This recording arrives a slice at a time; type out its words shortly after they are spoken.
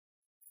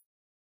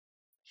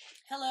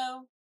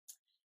Hello,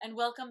 and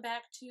welcome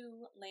back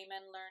to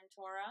Layman Learn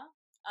Torah.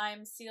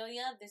 I'm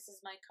Celia. This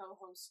is my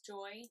co-host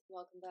Joy.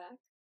 Welcome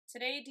back.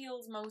 Today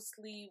deals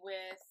mostly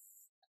with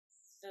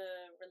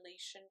the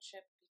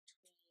relationship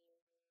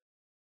between,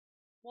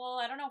 well,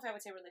 I don't know if I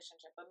would say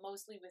relationship, but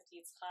mostly with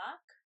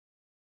Yitzhak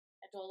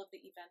and all of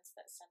the events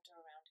that center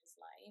around his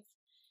life.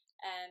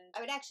 And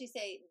I would actually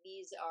say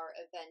these are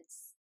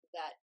events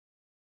that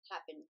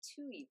happen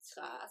to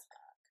Yitzhak.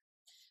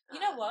 You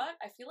know what?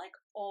 I feel like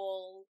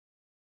all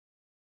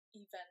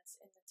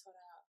events in the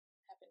Torah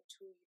happen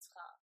to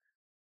Yitzhak.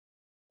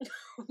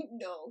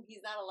 No, he's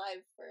not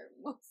alive for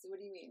most.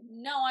 What do you mean?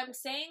 No, I'm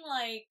saying,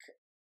 like,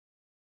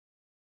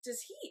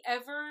 does he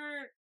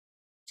ever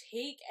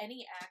take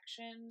any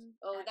action?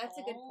 Oh, that's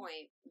a good all?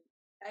 point.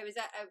 I was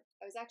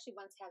actually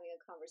once having a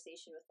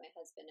conversation with my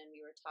husband, and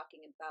we were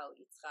talking about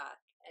Yitzhak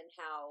and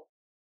how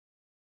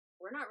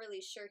we're not really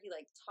sure he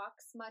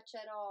talks much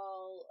at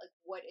all. Like,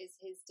 what is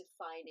his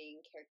defining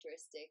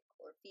characteristic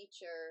or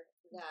feature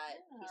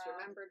that he's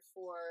remembered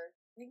for?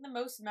 I think the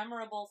most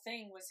memorable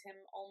thing was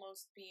him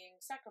almost being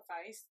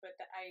sacrificed, but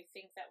I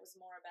think that was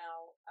more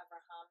about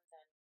Abraham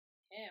than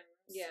him.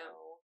 Yeah.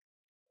 So.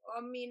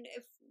 I mean,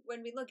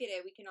 when we look at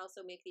it, we can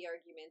also make the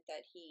argument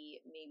that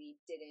he maybe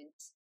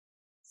didn't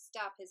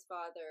stop his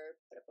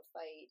father, put up a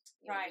fight.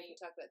 Right. We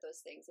can talk about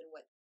those things and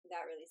what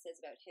that really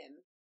says about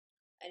him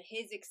and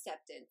his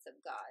acceptance of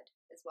God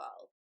as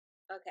well.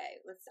 Okay,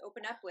 let's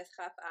open up with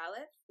Chaf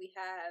Aleph. We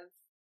have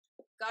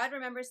God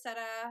remembers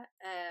Sarah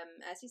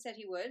as he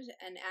said he would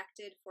and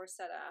acted for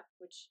Sarah,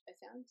 which I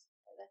found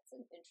that's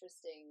an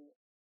interesting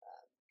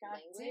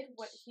God language. did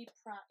what he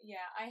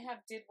I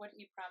have did what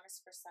he promised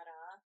for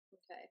Sarah.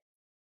 Okay.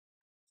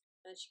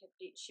 And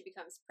she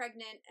becomes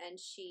pregnant and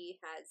she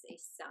has a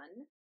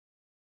son.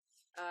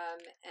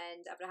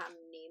 And Abraham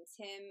names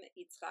him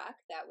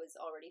Yitzhak. That was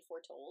already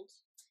foretold.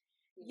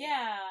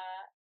 Yeah,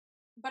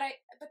 but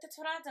the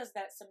Torah does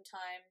that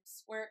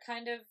sometimes, where it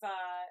kind of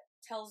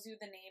tells you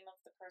the name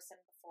of the person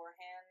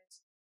beforehand,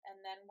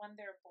 and then when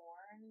they're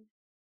born,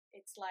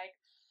 it's like,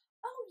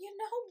 oh, you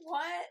know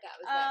what?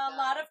 A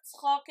lot of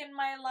talk in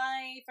my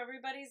life.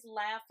 Everybody's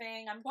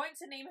laughing. I'm going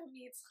to name him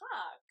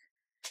Yitzhak.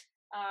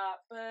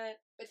 But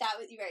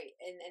that was right,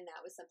 and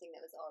that was something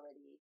that was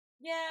already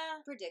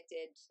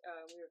predicted.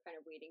 We were kind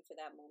of waiting for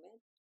that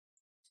moment.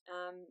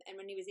 And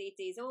when he was 8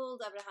 days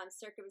old, Abraham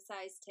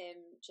circumcised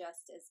him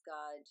just as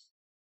God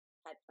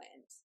had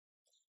planned.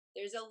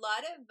 There's a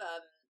lot of,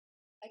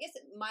 I guess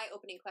my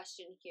opening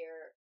question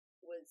here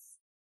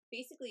was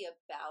basically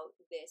about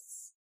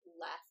this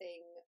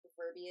laughing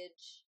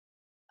verbiage,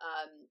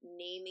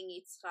 naming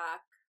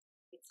Yitzhak,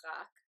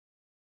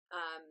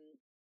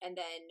 and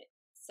then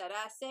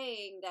Sarah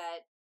saying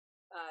that,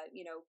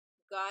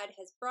 God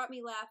has brought me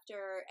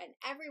laughter and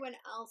everyone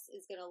else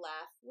is going to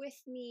laugh with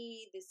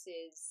me. This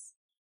is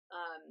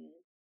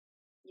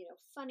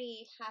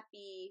funny,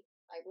 happy,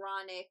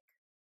 ironic,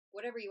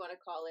 whatever you want to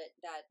call it,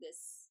 that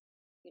this,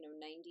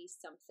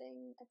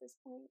 90-something at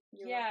this point.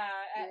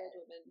 Old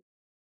woman.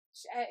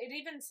 She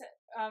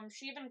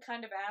even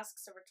kind of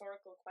asks a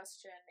rhetorical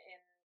question in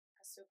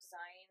Pasuk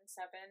Zayin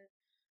 7.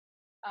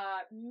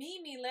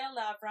 Mi milel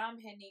Avram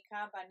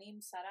henika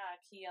banim Sarah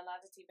ki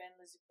yaladati ben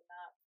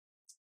lezukuna.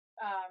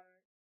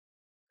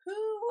 Who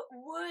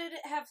would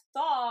have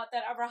thought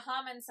that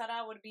Abraham and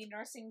Sarah would be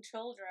nursing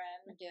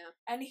children? Yeah.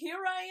 And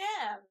here I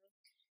am.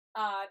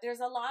 There's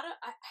a lot of...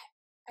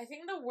 I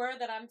think the word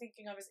that I'm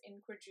thinking of is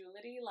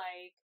incredulity.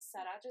 Like,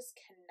 Sarah just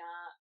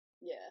cannot...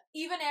 Yeah.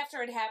 Even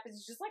after it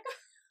happens, just like...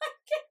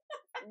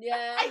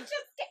 Yeah. I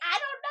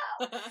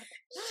don't know.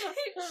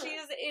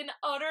 She's in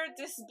utter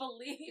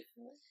disbelief.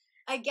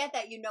 I get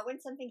that. When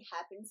something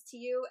happens to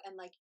you and,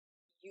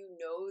 you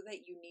know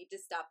that you need to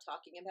stop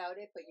talking about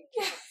it, but you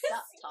can't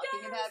stop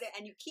talking about it,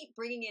 and you keep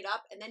bringing it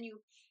up, and then you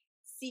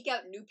seek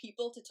out new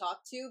people to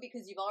talk to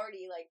because you've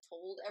already,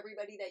 told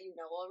everybody that you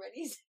know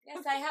already.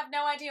 Yes, I have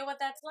no idea what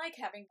that's like,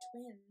 having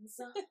twins.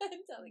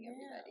 I'm telling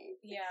everybody.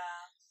 Yeah.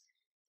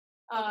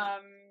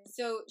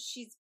 So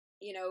she's,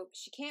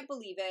 she can't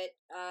believe it,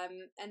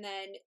 and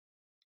then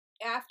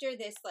after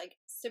this,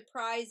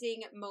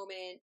 surprising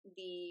moment,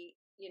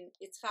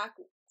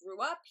 Yitzhak grew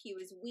up, he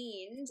was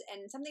weaned,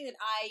 and something that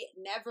I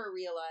never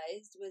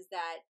realized was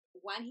that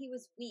when he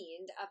was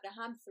weaned,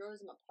 Abraham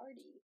throws him a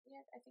party.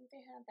 Yeah, I think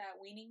they had that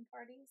weaning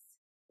parties.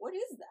 What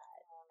is that?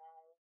 I don't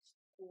know.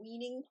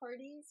 Weaning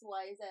parties?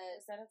 Why is that?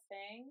 Is that a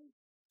thing?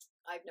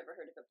 I've never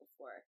heard of it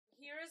before.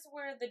 Here's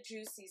where the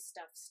juicy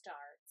stuff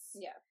starts.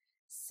 Yeah.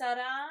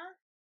 Sarah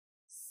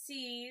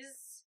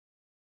sees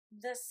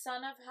the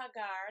son of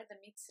Hagar,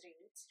 the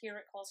Mitzrit. Here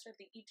it calls her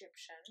the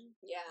Egyptian.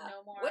 Yeah.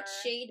 No more. What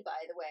shade,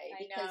 by the way?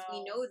 Because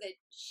we know that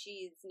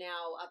she's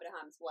now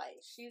Abraham's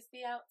wife. She's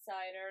the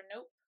outsider.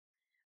 Nope.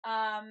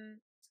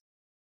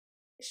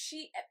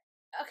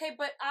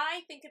 But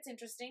I think it's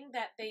interesting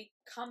that they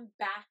come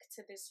back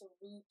to this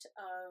root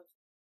of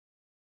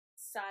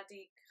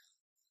Sadik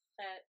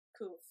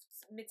Kuf,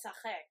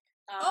 Mitzachek.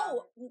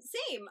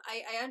 Same.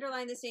 I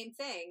underline the same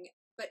thing.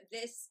 But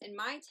this, in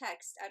my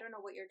text, I don't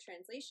know what your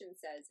translation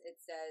says. It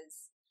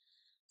says,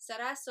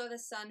 Sarah saw the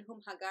son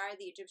whom Hagar,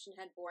 the Egyptian,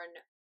 had borne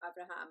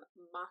Abraham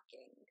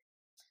mocking.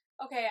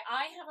 Okay,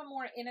 I have a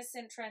more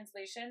innocent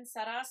translation.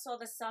 Sarah saw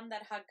the son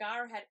that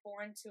Hagar had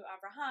born to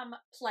Abraham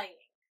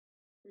playing.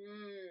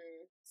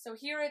 So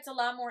here it's a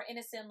lot more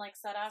innocent, like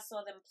Sarah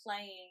saw them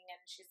playing,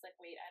 and she's like,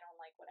 wait, I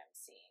don't like what I'm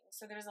seeing.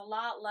 So there's a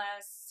lot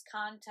less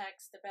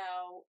context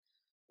about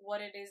what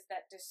it is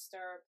that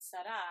disturbed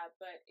Sarah,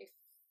 but if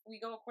we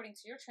go according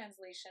to your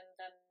translation,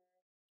 then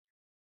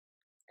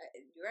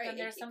you're right. Then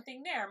there's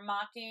something there.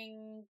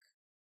 Mocking,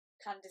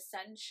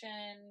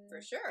 condescension.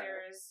 For sure.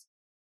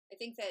 I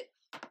think that,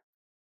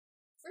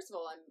 first of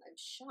all, I'm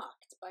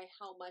shocked by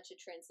how much a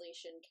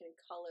translation can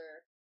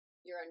color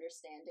your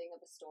understanding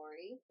of a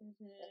story.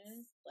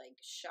 That's,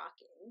 like,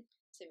 shocking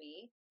to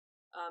me.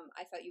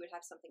 I thought you would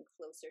have something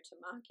closer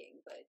to mocking,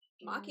 but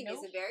mocking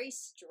is a very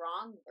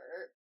strong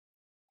verb,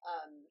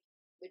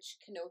 which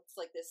connotes,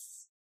 like,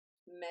 this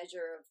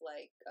measure of,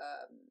 like,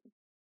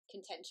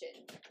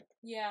 contention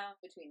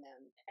between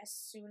them. As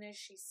soon as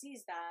she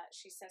sees that,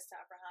 she says to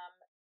Abraham,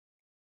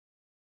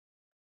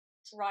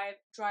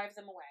 drive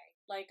them away.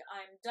 Like,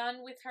 I'm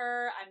done with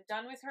her. I'm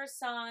done with her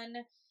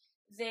son.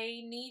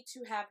 They need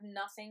to have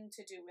nothing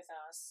to do with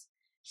us.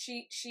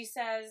 She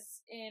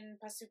says in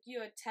Pasuk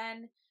Yud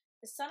 10,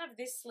 the son of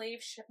this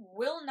slave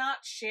will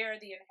not share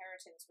the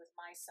inheritance with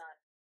my son,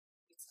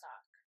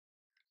 Yitzhak.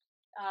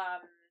 I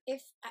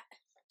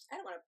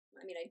don't want to.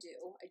 I mean, I do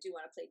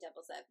want to play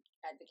devil's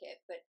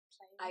advocate, but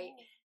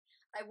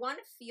I want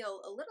to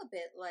feel a little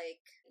bit like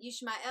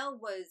Ishmael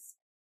was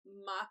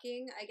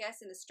mocking, I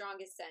guess, in the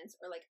strongest sense,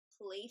 or like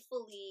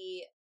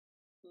playfully,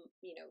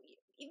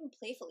 even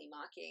playfully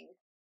mocking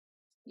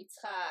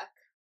Yitzhak.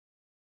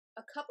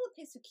 A couple of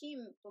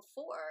Pesukim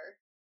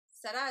before,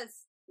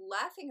 Sarah's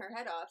laughing her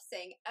head off,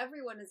 saying,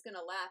 everyone is going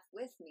to laugh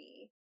with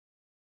me.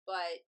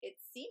 But it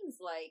seems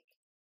like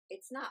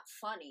it's not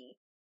funny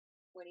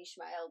when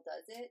Ishmael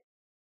does it.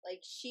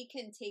 Like, she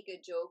can take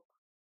a joke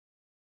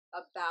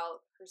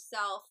about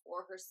herself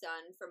or her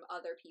son from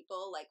other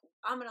people. Like,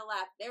 I'm gonna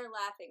laugh, they're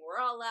laughing, we're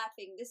all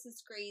laughing, this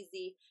is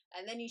crazy.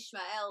 And then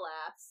Ishmael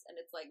laughs,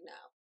 and it's like,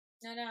 no.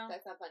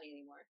 That's not funny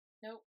anymore.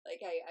 Nope.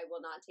 Like, I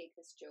will not take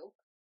this joke.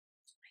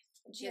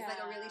 And she has,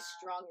 like, a really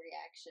strong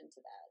reaction to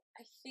that.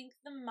 I think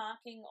the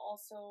mocking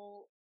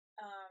also,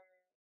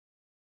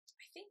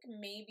 I think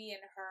maybe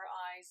in her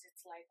eyes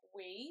it's like,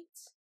 wait,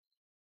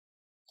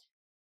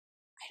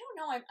 I don't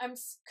know. I'm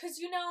because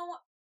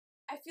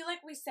I feel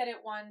like we said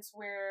it once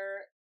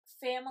where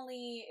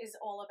family is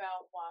all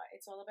about what?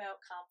 It's all about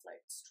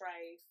conflict,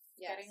 strife,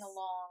 getting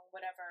along,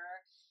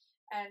 whatever.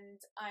 And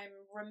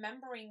I'm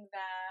remembering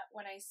that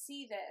when I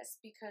see this,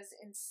 because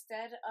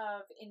instead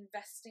of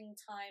investing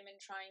time in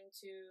trying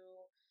to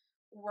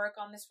work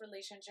on this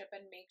relationship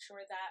and make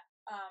sure that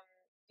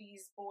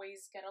these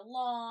boys get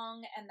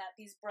along and that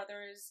these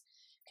brothers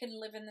can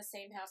live in the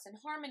same house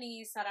in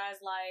harmony,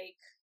 Sarah's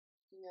like,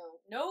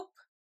 nope.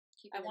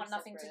 I want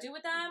nothing to do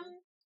with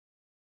them.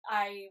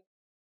 I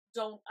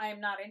am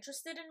not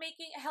interested in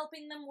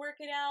helping them work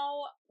it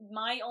out.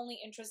 My only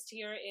interest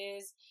here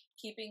is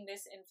keeping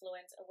this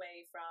influence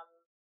away from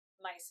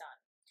my son.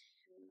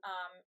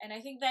 And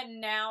I think that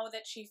now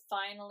that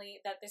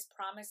that this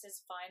promise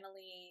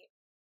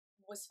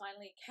was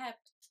finally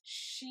kept,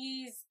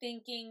 she's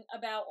thinking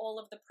about all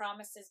of the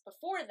promises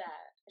before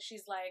that.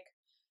 She's like,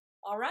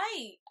 all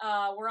right,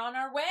 we're on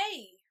our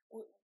way.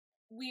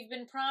 We've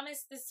been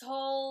promised this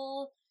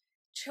whole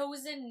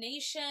chosen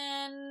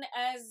nation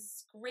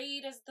as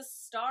great as the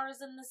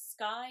stars in the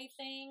sky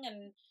thing,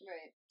 and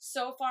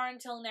so far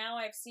until now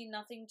I've seen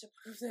nothing to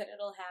prove that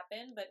it'll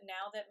happen, but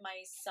now that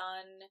my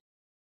son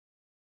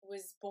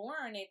was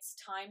born, it's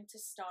time to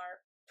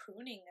start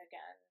pruning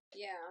again.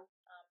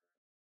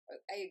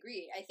 I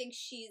agree. I think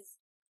she's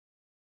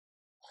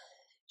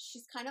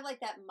kind of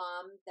like that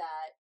mom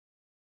that,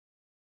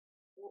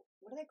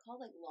 what do they call,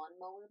 like,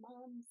 lawnmower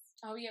moms?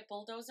 Oh, yeah,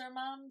 bulldozer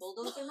moms?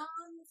 Bulldozer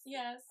moms?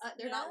 Yes.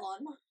 They're not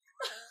lawn moms.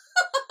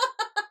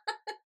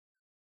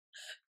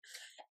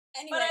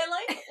 Anyway. But I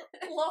like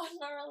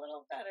lawnmower a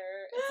little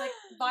better. It's like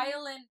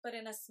violent, but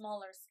in a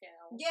smaller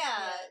scale.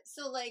 Yeah.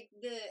 So, like,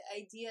 the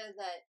idea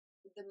that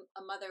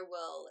a mother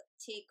will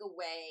take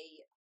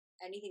away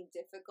anything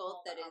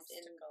difficult that is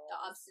in the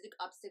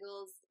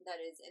obstacles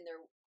that is in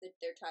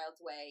their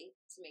child's way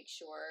to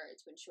ensure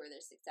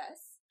their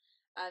success.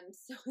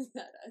 So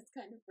that is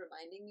kind of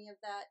reminding me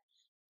of that,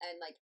 and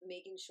like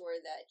making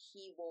sure that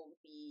he won't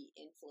be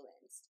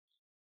influenced.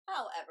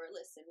 However,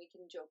 listen, we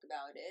can joke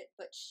about it,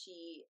 but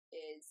she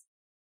is.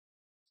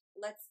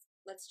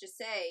 Let's just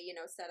say,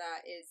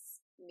 Sarah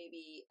is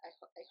maybe I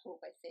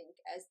think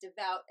as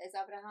devout as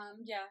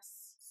Abraham.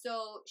 Yes.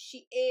 So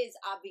she is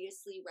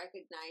obviously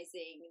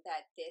recognizing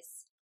that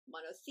this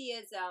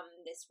monotheism,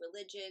 this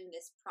religion,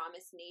 this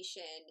promised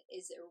nation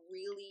is a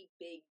really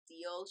big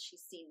deal.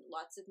 She's seen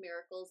lots of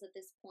miracles at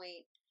this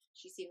point.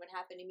 She's seen what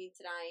happened to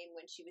Mitzrayim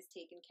when she was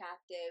taken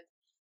captive.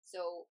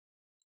 So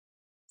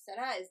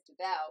Sarah is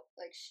devout.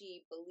 Like,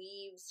 she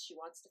believes, she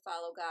wants to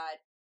follow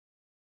God.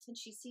 And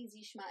she sees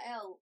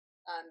Ishmael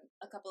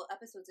A couple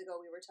episodes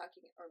ago, we were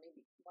talking, or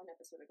maybe one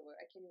episode ago,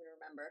 I can't even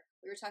remember.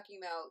 We were talking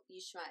about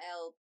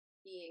Ishmael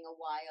being a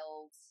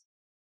wild...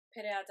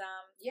 Pere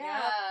Adam.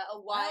 Yeah,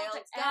 a wild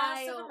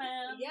guy. Ass of a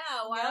man.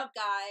 Yeah, a wild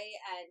guy,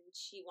 and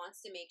she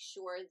wants to make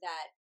sure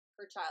that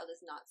her child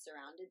is not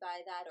surrounded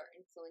by that or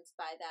influenced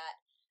by that,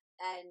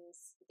 and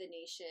the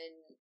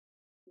nation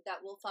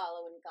that will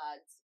follow in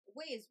God's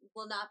ways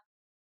will not,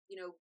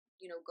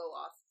 go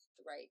off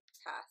the right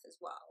path as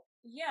well.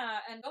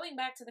 Yeah, and going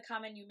back to the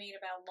comment you made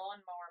about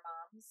lawnmower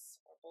moms,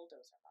 or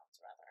bulldozer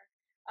moms rather,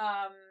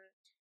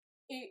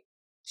 it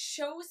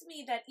shows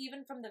me that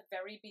even from the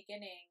very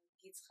beginning,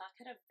 Yitzhak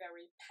had a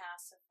very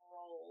passive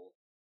role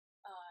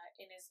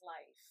in his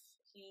life.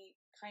 He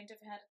kind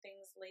of had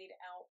things laid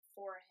out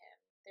for him.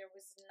 There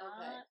was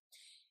not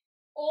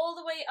all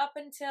the way up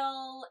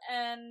until,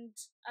 and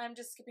I'm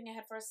just skipping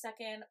ahead for a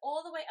second,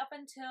 all the way up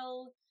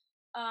until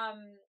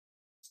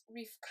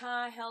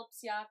Rivka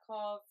helps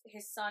Yaakov,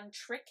 his son,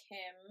 trick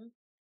him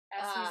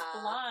as he's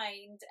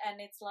blind, and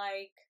it's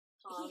like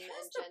he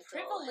has the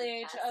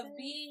privilege of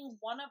being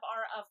one of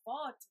our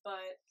avot,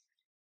 but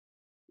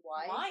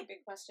why? My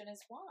big question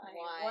is why?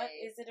 What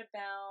is it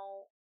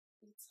about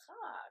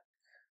Yitzhak?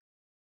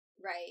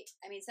 Right.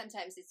 I mean,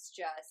 sometimes it's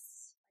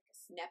just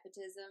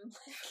nepotism.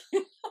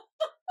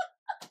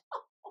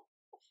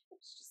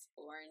 It's just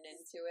born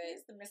into it.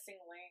 He's the missing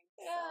link.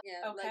 Yeah.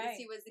 Okay.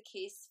 Legacy was the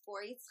case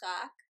for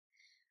Yitzhak.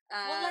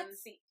 Well,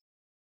 let's see.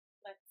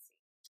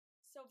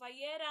 So,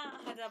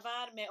 Vayera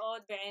hadavar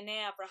me'od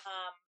be'enei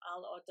Abraham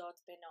al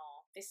odot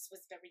beno. This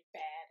was very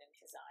bad in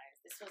his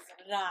eyes. This was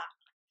ra.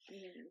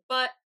 Mm-hmm.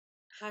 But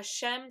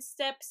Hashem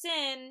steps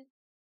in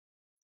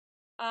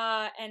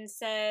and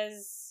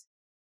says,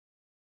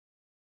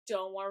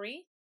 don't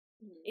worry.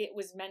 Mm-hmm. It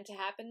was meant to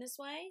happen this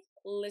way.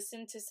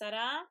 Listen to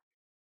Sarah.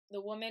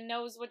 The woman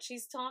knows what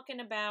she's talking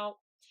about.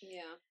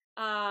 Yeah.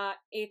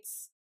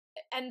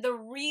 And the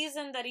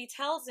reason that he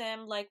tells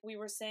him, like we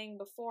were saying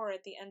before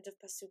at the end of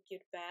Pasuk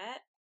Yud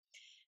Bet,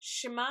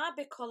 Shema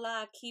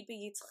bekola ki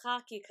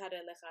beyitzchak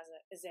yikare lecha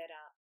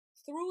zera.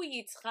 Through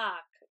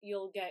Yitzhak,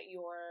 you'll get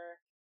your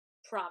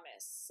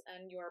promise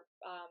and your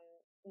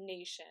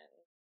nation.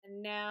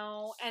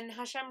 And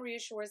Hashem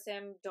reassures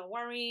him, don't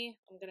worry,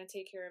 I'm going to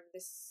take care of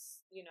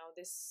this,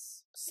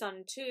 this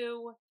son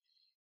too.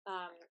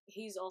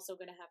 He's also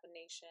going to have a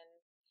nation.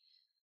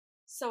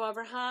 So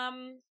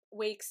Abraham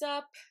wakes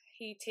up,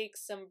 he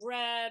takes some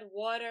bread,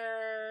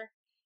 water,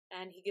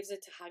 and he gives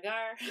it to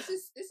Hagar. This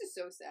is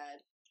so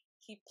sad.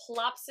 He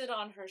plops it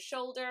on her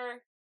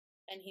shoulder,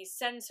 and he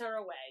sends her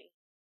away.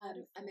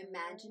 I'm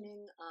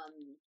imagining,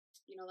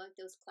 like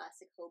those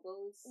classic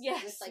hobos.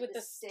 Yes, with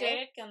the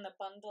stick and the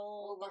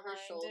bundle over her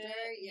shoulder.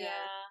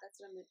 Yeah, that's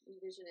what I'm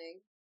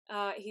envisioning.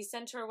 He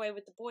sent her away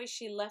with the boy.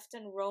 She left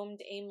and roamed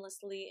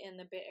aimlessly in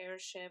the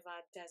Bereshit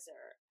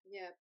desert.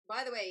 Yeah.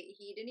 By the way,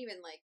 he didn't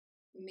even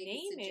make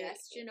a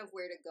suggestion of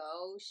where to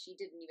go. She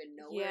didn't even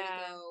know where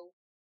to go.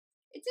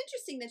 It's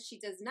interesting that she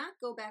does not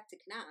go back to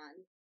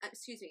Canaan.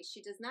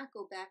 She does not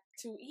go back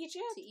to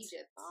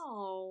Egypt.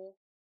 Oh.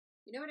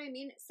 You know what I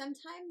mean?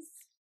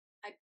 Sometimes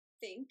I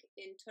think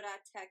in Torah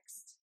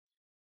text,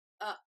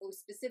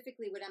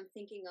 specifically what I'm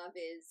thinking of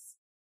is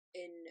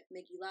in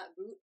Megillat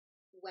Ruth,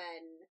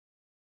 when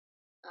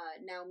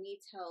Naomi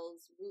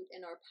tells Ruth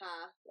and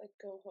Orpah,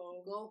 go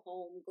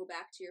home, go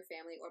back to your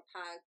family.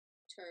 Orpah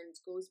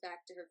goes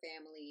back to her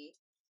family,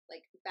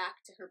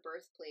 back to her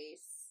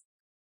birthplace.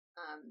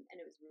 And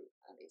it was Ruth,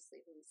 obviously,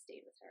 who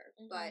stayed with her.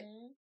 Mm-hmm. But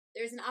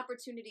there's an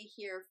opportunity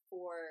here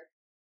for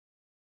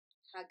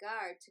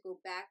Hagar to go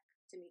back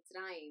to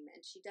Mitzrayim,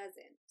 and she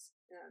doesn't,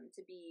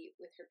 to be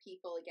with her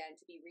people again,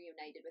 to be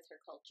reunited with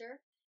her culture.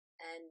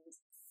 And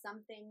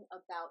something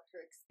about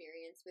her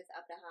experience with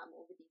Abraham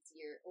over these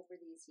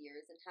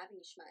years, and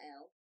having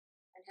Ishmael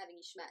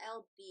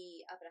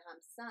be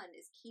Abraham's son,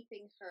 is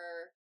keeping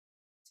her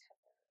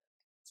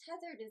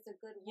tethered is a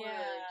good word.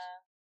 Yeah.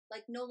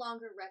 No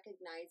longer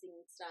recognizing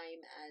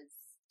Mitzrayim as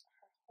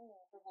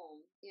her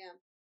home. Yeah.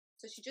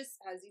 So she just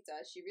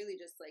she really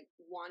just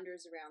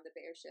wanders around the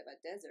Beersheba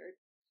desert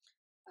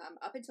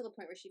up until the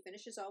point where she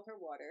finishes all her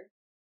water.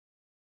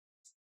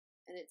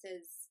 And it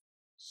says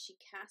she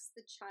cast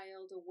the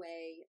child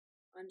away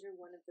under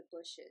one of the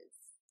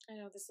bushes. I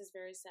know, this is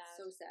very sad.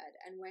 So sad.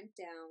 And went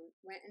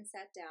and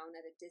sat down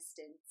at a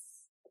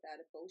distance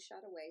about a bow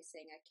shot away,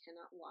 saying, I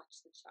cannot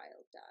watch the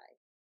child die.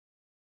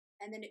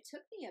 And then it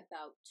took me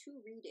about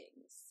 2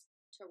 readings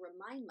to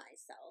remind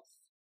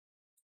myself,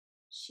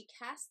 she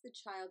cast the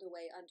child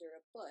away under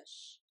a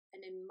bush.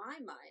 And in my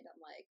mind, I'm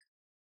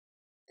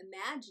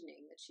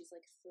imagining that she's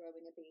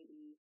throwing a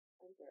baby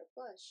under a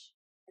bush.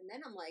 And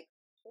then I'm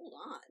hold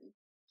on.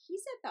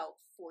 He's about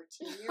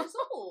 14 years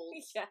old.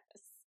 Yes.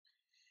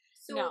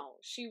 So no,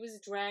 she was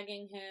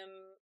dragging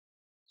him.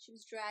 She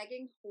was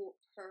dragging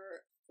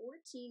her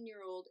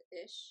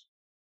 14-year-old-ish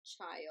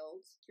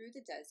child through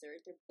the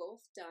desert. They're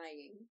both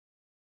dying.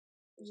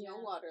 There's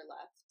no water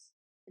left.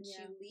 And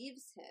she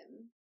leaves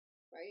him,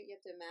 right? You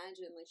have to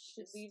imagine,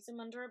 she leaves him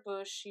under a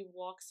bush. She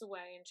walks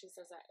away and she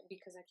says,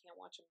 because I can't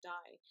watch him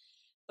die.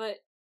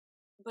 But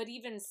but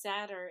even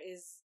sadder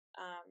is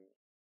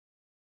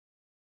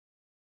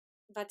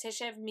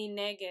Vateshev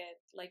mineged,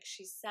 like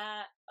she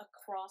sat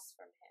across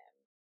from him.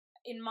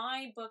 In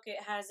my book,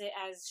 it has it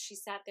as she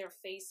sat there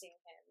facing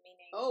him,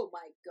 meaning, oh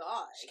my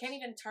gosh, she can't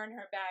even turn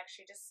her back.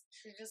 She's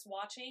just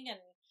watching, and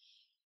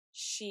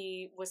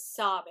she was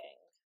sobbing.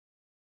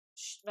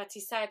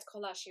 Vatisayet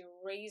kola, she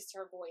raised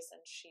her voice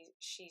and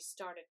she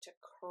started to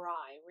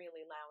cry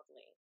really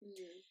loudly.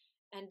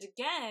 And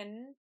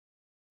again,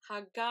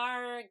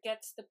 Hagar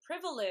gets the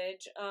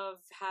privilege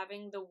of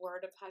having the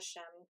word of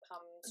Hashem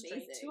come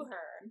straight to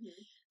her.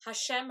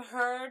 Hashem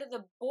heard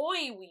the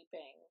boy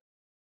weeping.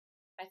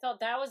 I thought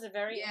that was a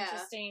very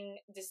interesting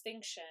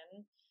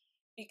distinction,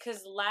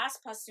 because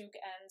last pasuk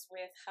ends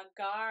with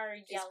Hagar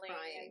yelling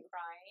and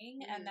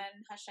crying, and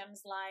then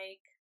Hashem's like,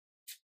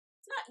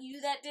 it's not you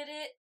that did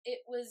it, it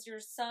was your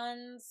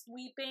sons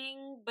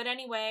weeping. But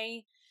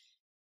anyway,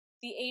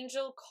 the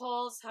angel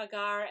calls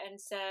Hagar and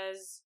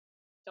says,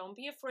 don't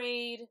be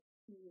afraid.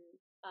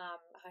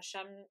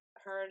 Hashem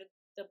heard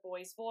the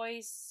boy's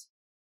voice.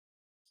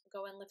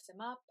 Go and lift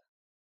him up.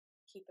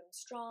 Keep him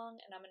strong,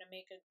 and I'm going to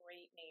make a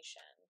great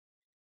nation.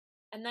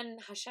 And then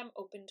Hashem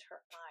opened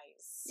her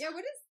eyes. Yeah,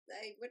 what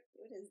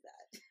is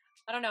that?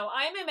 I don't know.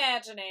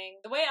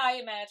 The way I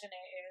imagine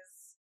it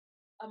is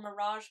a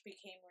mirage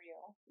became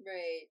real.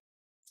 Right.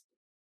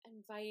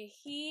 And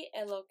Vayehi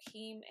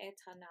Elokim et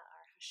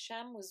hanar.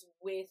 Hashem was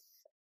with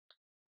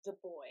the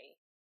boy.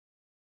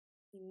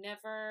 He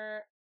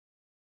never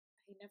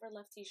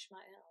left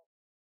Ishmael.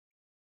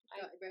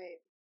 Right.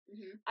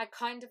 I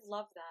kind of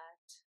love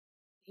that.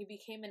 He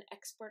became an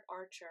expert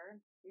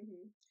archer.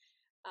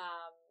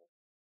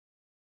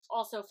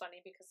 Also funny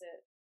because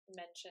it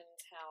mentions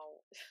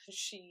how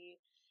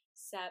she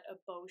sat a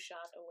bow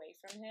shot away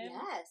from him.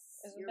 Yes,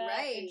 Isn't you're that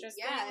right.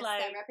 interesting? Yes, like,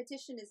 that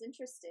repetition is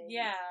interesting.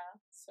 Yeah,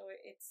 so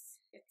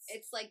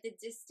it's like the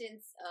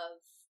distance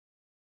of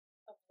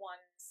one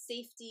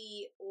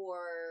safety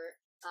or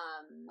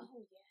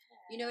oh yeah.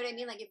 You know what I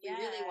mean? Like, if we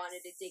really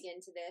wanted to dig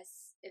into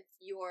this, if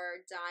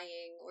you're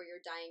dying or your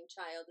dying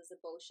child is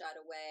a bow shot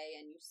away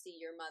and you see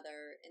your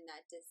mother in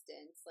that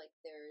distance, like,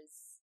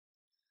 there's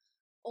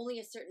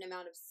only a certain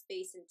amount of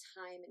space and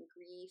time and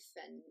grief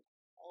and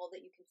all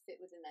that you can fit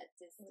within that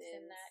distance.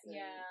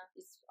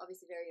 It's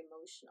obviously very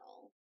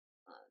emotional.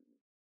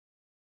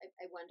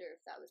 I wonder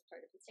if that was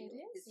part of his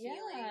healing. His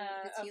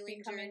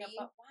healing journey.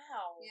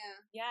 Wow.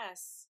 Yeah.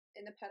 Yes.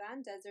 In the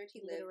Paran Desert,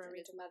 he lived, and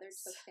his mother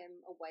took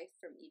him a wife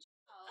from Egypt.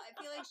 I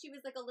feel like she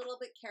was like a little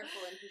bit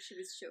careful in who she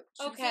was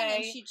choosing,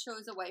 and she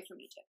chose a wife from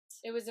Egypt.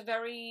 It was a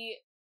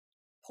very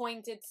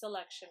pointed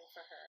selection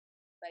for her.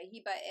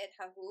 Hiba et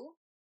hahu.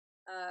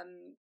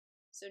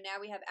 So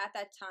now we have at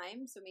that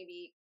time, so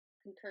maybe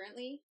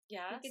concurrently, we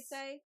could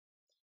say.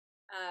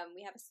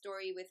 We have a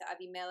story with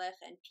Avimelech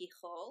and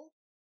Pichol.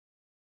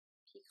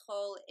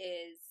 Pichol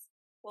is,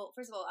 well,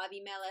 first of all,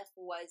 Avimelech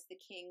was the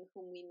king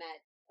whom we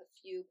met a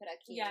few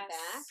parakim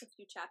back, a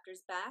few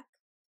chapters back.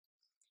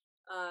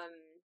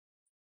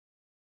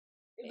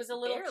 It was a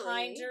little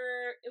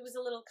kinder. It was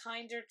a little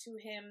kinder to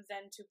him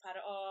than to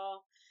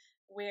Paro,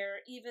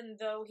 where even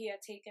though he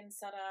had taken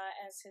Sarah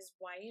as his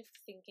wife,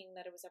 thinking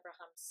that it was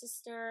Abraham's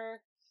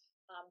sister,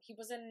 he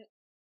wasn't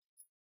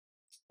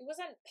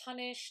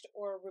punished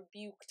or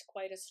rebuked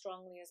quite as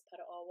strongly as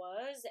Paro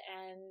was,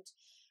 and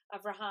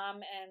Abraham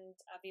and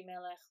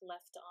Avimelech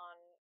left on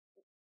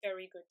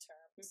very good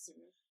terms.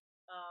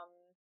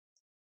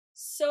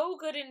 So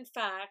good, in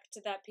fact,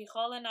 that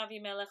Pichol and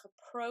Avimelech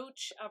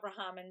approach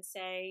Abraham and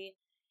say,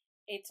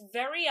 it's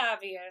very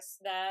obvious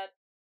that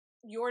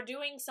you're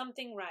doing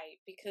something right,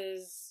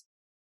 because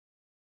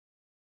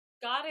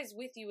God is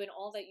with you in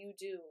all that you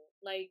do.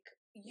 Like,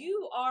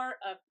 you are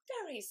a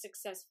very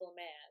successful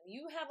man.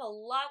 You have a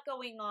lot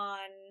going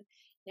on.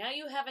 Now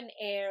you have an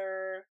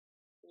heir.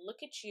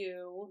 Look at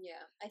you.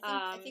 Yeah,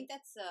 I think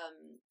that's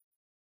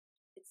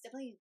it's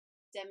definitely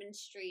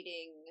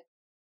demonstrating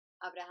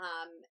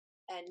Abraham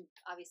and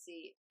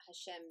obviously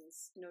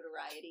Hashem's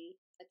notoriety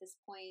at this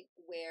point,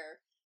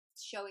 where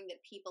showing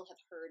that people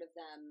have heard of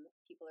them,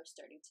 people are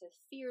starting to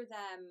fear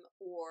them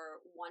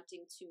or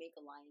wanting to make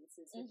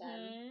alliances with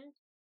them.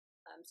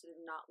 So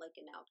they're not like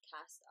an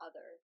outcast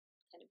other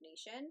kind of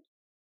nation.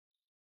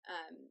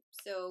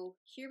 So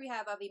here we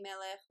have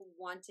Avimelech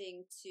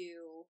wanting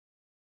to,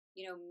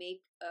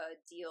 make a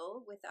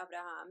deal with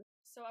Abraham.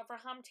 So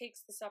Abraham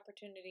takes this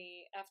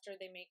opportunity after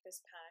they make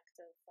this pact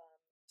of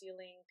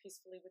dealing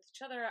peacefully with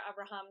each other.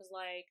 Abraham's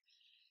like,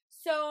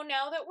 so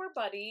now that we're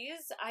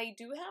buddies, I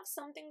do have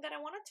something that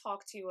I want to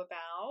talk to you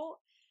about.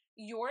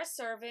 Your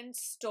servant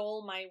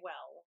stole my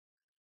well.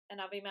 And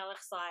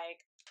Avimelech's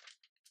like,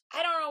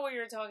 I don't know what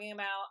you're talking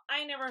about.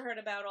 I never heard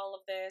about all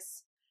of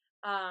this.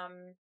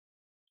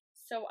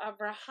 So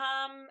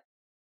Abraham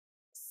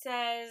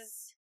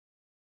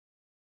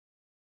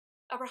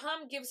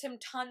gives him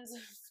tons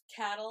of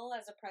cattle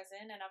as a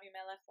present, and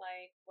Avimelech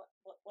like,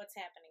 what's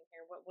happening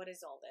here? What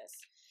is all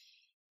this?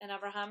 And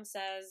Abraham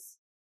says,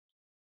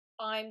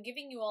 I'm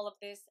giving you all of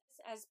this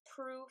as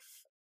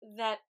proof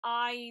that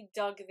I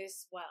dug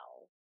this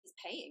well. He's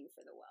paying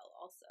for the well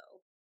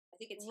also.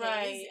 think it's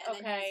right, his,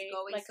 and then he's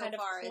going like, so kind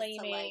far of claiming...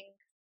 as to, like,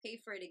 pay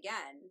for it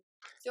again.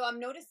 So I'm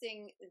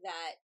noticing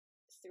that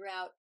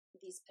throughout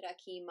these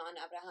parakim on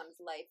Abraham's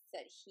life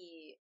that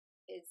he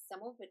is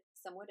somewhat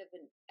of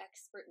an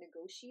expert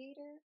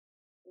negotiator,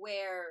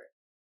 where,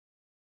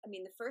 I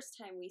mean, the first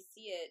time we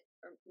see it,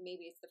 or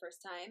maybe it's the first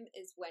time,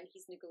 is when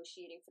he's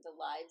negotiating for the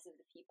lives of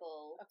the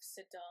people of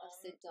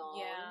Sodom.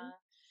 Yeah.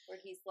 Where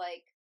he's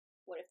like,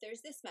 what if there's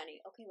this many?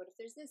 Okay, what if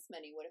there's this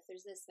many? What if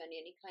there's this many?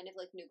 And he kind of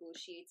like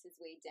negotiates his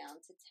way down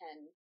to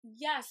 10.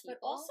 Yes, people.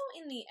 but also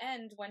in the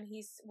end, when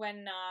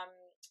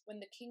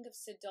the king of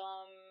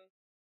Sodom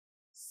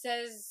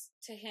says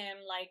to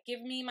him, like,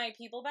 give me my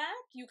people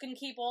back, you can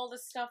keep all the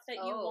stuff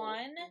that you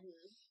won.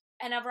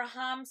 And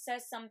Abraham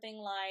says something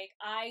like,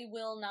 I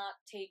will not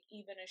take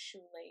even a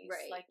shoelace.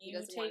 Right. Like, you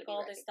take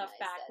all this stuff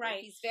back.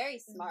 Right. He's very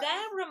smart.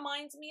 That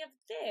reminds me of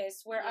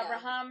this, where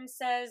Abraham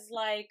says,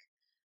 like,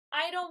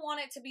 I don't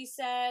want it to be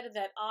said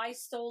that I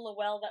stole a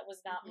well that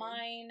was not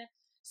mine.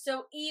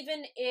 So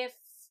even if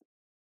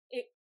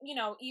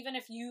even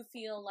if you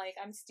feel like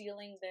I'm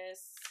stealing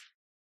this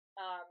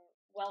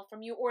well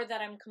from you, or that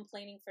I'm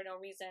complaining for no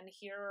reason,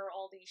 here are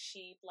all these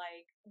sheep,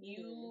 like,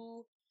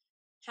 you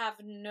have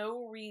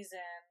no reason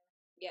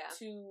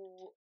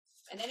to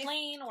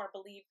complain or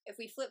believe. If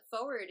we flip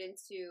forward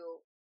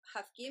into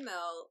Haf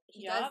Gimel,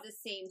 he does the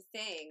same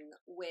thing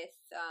with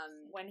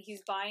when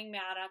he's buying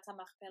Me'arat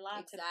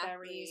HaMachpelah to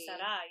bury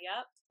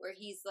Sarah. Where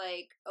he's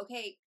like,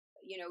 okay,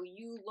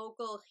 you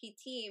local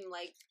Hittim,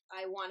 like,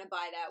 I want to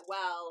buy that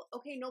well.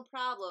 Okay, no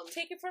problem.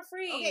 Take it for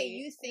free. Okay,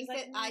 you think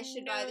that I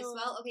should buy this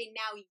well? Okay,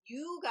 now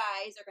you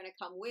guys are going to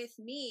come with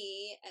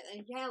me.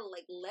 And he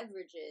like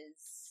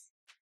leverages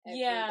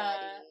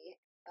everybody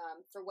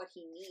for what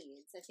he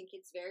needs. I think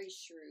it's very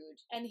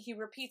shrewd. And he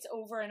repeats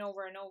over and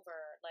over and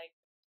over, like,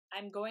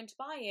 I'm going to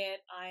buy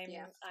it.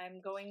 I'm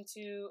going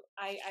to,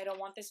 I don't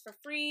want this for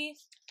free.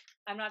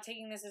 I'm not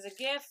taking this as a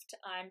gift.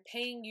 I'm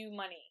paying you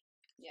money.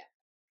 Yeah.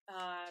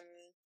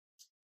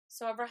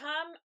 So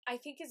Abraham, I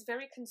think, is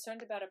very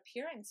concerned about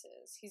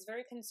appearances. He's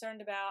very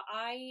concerned about,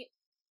 I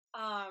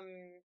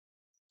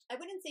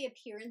wouldn't say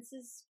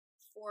appearances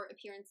for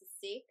appearance's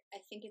sake. I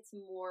think it's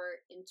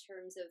more in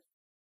terms of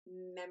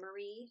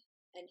memory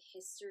and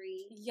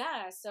history.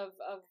 Yes, of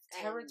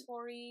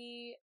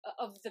territory,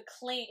 of the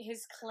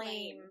his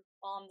claim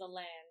on the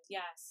land.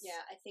 Yes.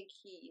 Yeah, I think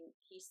he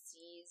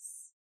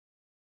sees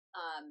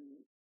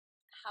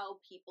how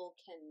people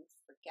can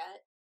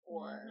forget,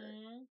 or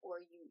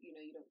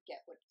you don't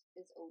get what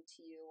is owed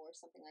to you, or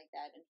something like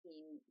that, and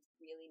he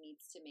really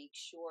needs to make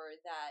sure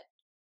that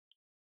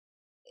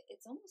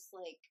it's almost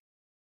like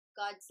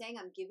God saying,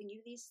 I'm giving you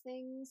these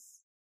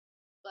things,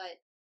 but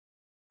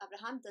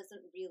Abraham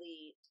doesn't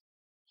really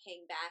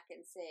hang back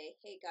and say,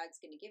 hey, God's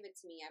going to give it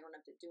to me, I don't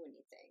have to do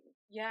anything.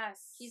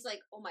 Yes. He's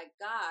like, oh my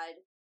God,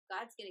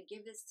 God's going to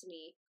give this to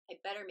me, I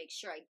better make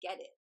sure I get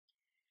it.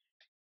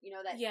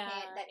 That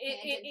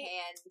hand in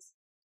hand.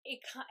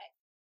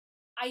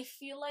 I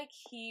feel like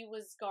he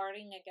was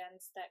guarding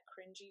against that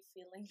cringy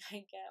feeling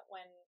I get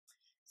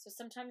so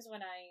sometimes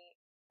when I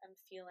am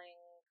feeling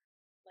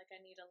like I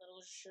need a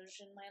little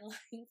zhuzh in my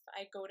life,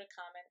 I go to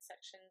comment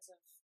sections of,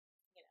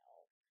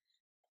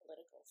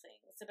 political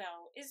things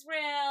about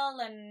Israel,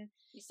 and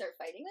you start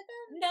fighting with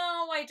them?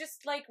 No, I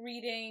just like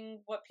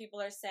reading what people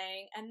are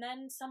saying, and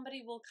then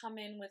somebody will come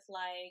in with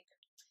like,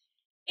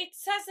 it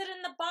says it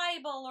in the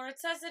Bible, or it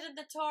says it in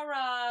the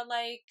Torah,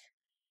 like,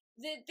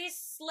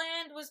 this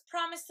land was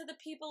promised to the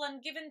people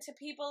and given to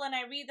people, and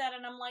I read that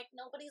and I'm like,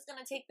 nobody's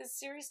gonna take this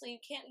seriously. You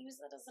can't use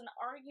that as an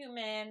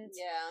argument.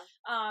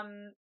 Yeah.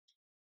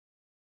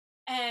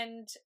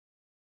 And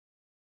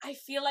I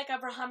feel like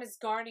Abraham is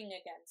guarding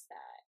against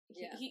that.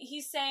 Yeah.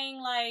 He's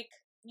saying, like,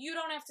 you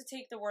don't have to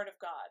take the word of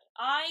God.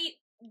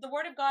 The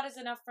word of God is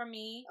enough for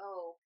me.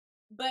 Oh.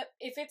 But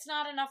if it's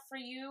not enough for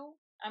you,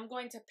 I'm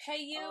going to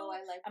pay you. Oh, I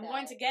like that. I'm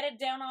going to get it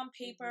down on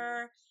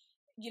paper.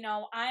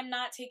 I'm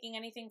not taking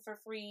anything for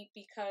free,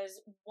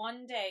 because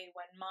one day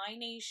when my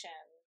nation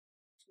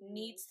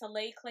needs to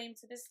lay claim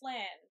to this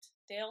land,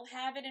 they'll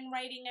have it in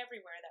writing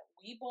everywhere that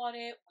we bought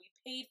it, we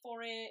paid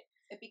for it.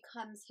 It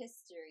becomes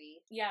history.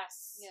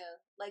 Yes. Yeah,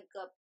 like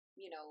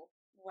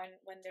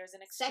when there's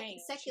an exchange.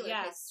 Secular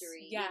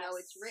history. Yes.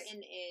 It's written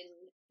in,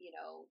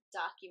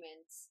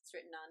 documents. It's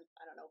written on,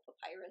 I don't know,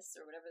 papyrus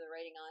or whatever they're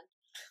writing on.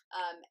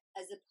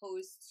 As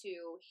opposed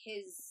to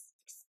his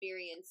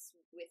experience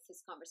with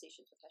his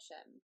conversations with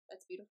Hashem.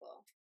 That's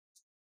beautiful.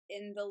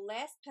 In the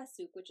last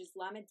pasuk, which is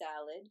Lamed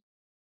Daled,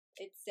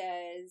 it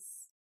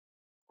says,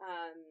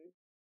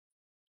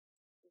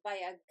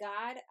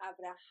 Vayagar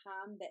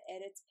Avraham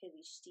be'eretz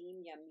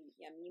Pelishtim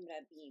yamim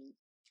rabim.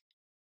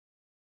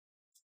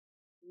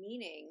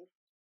 Meaning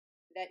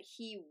that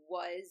he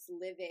was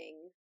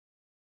living,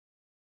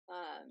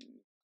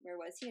 where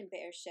was he? In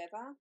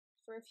Beersheba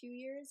for a few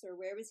years? Or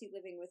where was he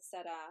living with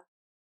Sarah?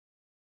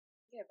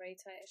 Yeah,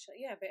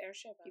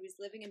 Beersheba. He was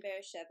living in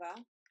Beersheba.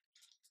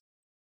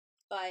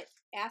 But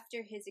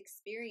after his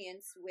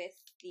experience with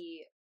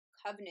the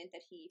covenant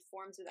that he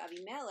forms with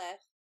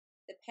Avimelech,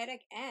 the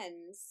Perek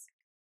ends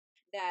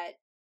that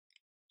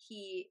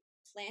he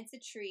plants a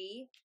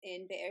tree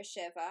in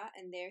Bereshit,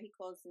 and there he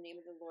calls the name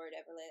of the Lord.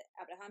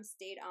 Abraham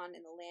stayed on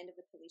in the land of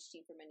the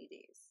Philistine for many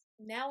days.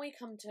 Now we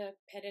come to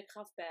Perek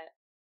Chavbet,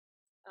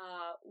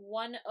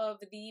 one of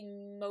the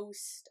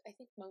most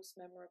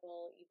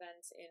memorable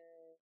events in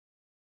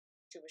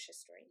Jewish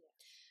history.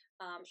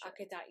 Sure.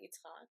 Akedat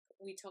Yitzhak.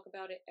 We talk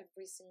about it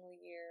every single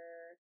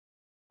year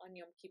on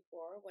Yom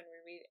Kippur when we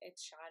read Et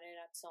Sha'arei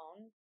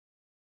Ratzon,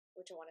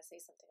 which I want to say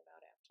something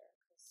about after.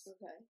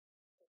 Okay.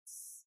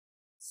 It's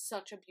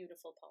such a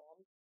beautiful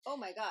poem. Oh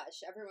my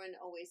gosh, everyone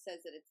always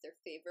says that it's their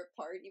favorite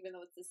part, even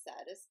though it's the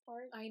saddest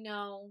part. I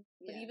know,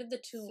 but even the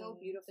tune. So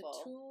beautiful.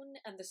 The tune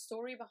and the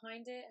story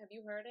behind it. Have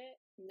you heard it?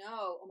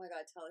 No. Oh my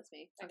god, tell it to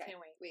me. Okay. I can't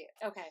wait. Wait.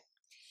 Okay.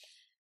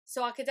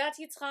 So Akedat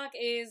Yitzhak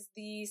is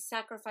the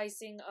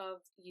sacrificing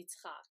of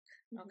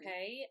Yitzhak.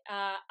 Okay?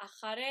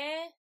 Achar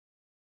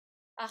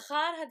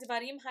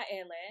hadvarim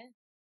ha'ele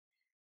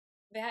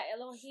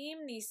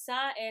ve'ha'elohim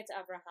nisa et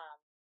Avraham.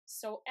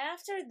 So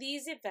after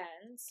these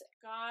events,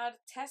 God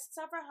tests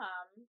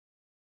Abraham,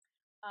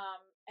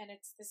 and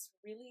it's this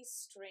really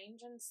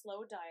strange and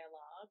slow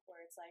dialogue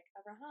where it's like,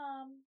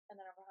 Abraham, and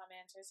then Abraham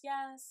answers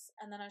yes,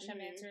 and then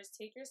Hashem answers,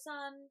 take your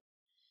son,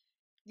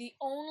 the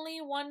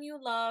only one you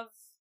love,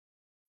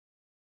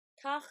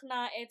 Kach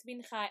na et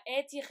bincha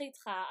et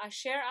yichidcha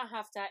asher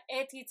ahavta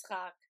et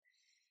Yitzchak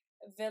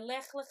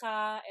velech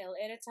lecha el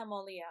eretz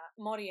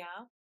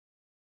ha-moria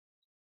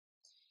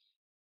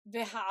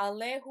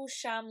v'ha'alehu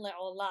sham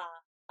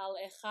le'ola al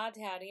echad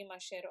ha'arim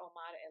asher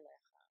omar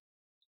elecha.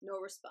 No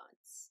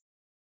response.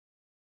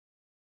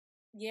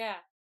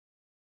 Yeah.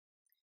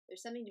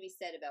 There's something to be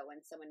said about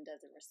when someone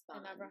doesn't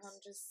respond. And Abraham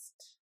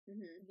just,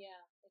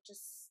 it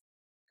just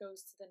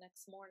goes to the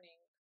next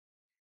morning.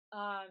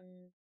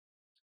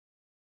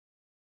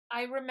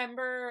 I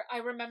remember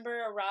a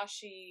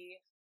Rashi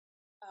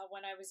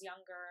when I was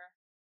younger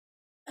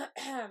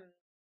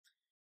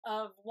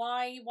of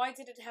why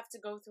did it have to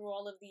go through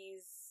all of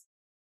these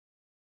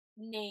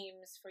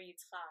names for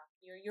Yitzhak?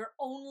 You're your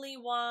only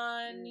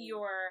one.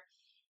 You're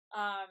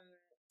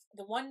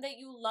the one that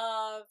you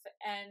love,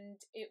 and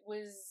it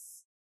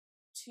was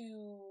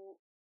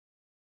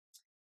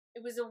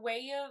a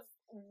way of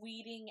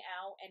weeding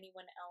out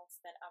anyone else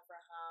that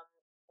Abraham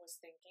was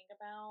thinking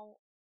about.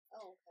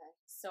 Oh, okay.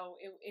 So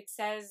it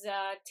says,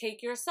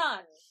 take your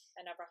son.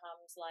 And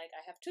Abraham's like,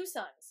 I have two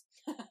sons.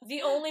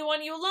 The only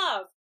one you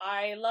love.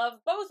 I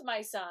love both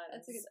my sons.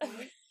 That's a good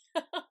point.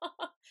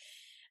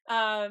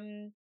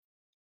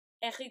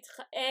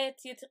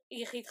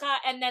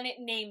 And then it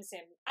names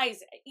him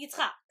Isaac,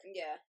 Yitzhak.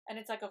 Yeah. And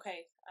it's like,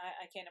 okay,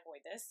 I can't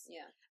avoid this.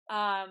 Yeah.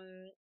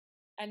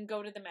 And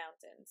go to the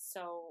mountains.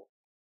 So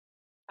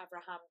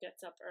Abraham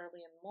gets up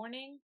early in the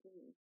morning.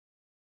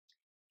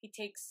 He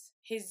takes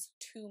his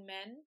two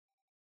men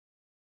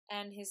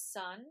and his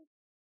son.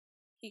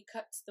 He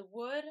cuts the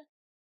wood,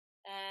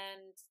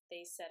 and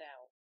they set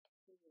out.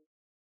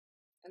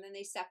 And then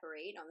they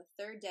separate. On the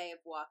third day of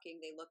walking,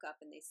 they look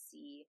up and they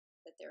see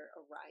that they're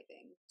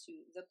arriving to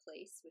the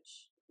place,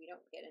 which we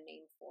don't get a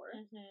name for.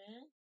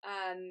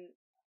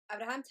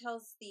 Abraham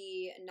tells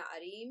the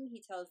Na'arim, he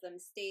tells them,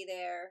 stay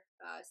there,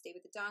 stay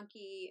with the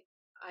donkey.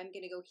 I'm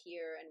going to go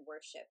here and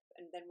worship,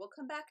 and then we'll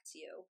come back to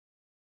you.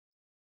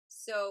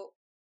 So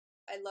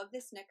I love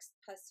this next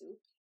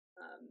pasuk.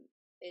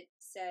 It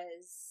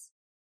says,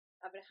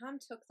 Abraham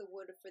took the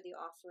wood for the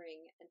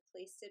offering and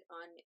placed it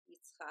on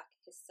Yitzhak,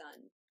 his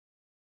son.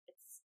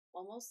 It's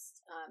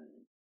almost,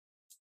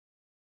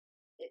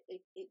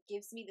 it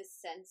gives me the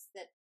sense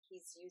that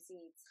he's using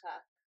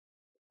Yitzhak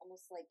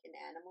almost like an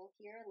animal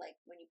here, like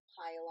when you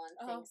pile on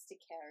things to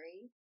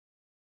carry.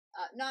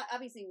 Not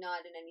obviously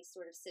not in any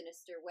sort of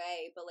sinister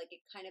way, but like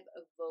it kind of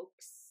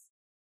evokes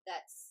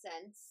that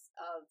sense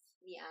of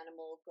the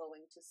animal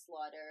going to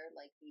slaughter,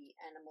 like the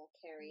animal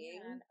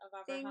carrying of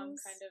Abraham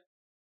things. kind of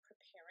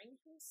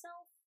preparing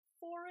himself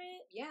for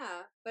it.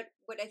 Yeah, but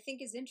what I think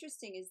is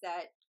interesting is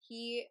that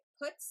he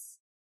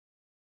puts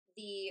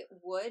the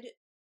wood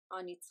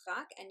on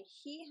Yitzhak, and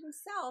he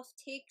himself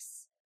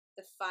takes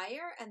the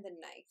fire and the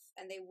knife,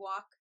 and they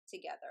walk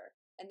together.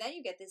 And then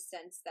you get this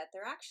sense that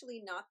they're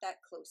actually not that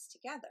close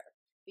together,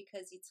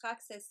 because Yitzhak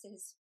says to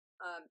his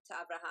to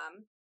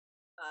Abraham,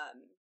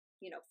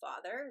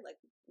 father, like,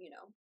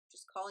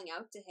 just calling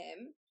out to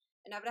him,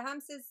 and Abraham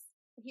says,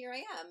 here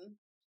I am.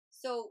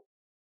 So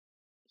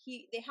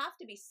they have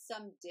to be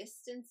some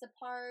distance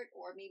apart,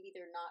 or maybe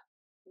they're not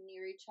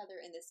near each other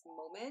in this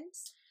moment.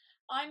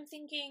 I'm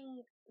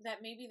thinking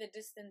that maybe the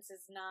distance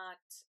is not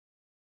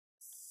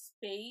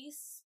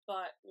space,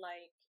 but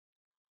like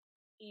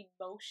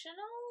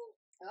emotional.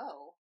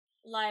 Oh.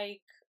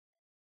 Like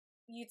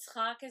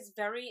Yitzhak is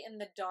very in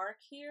the dark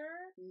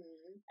here,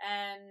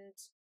 and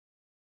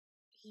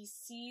he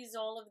sees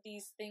all of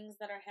these things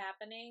that are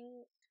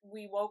happening.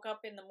 We woke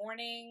up in the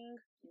morning.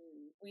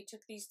 We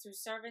took these two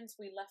servants.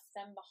 We left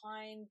them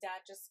behind.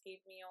 Dad just gave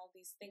me all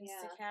these things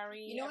to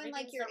carry. When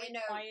like you're in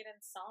quiet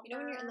and somber.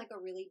 When you're in like a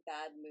really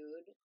bad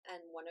mood,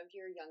 and one of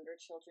your younger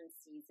children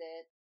sees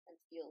it, and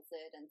feels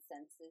it and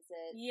senses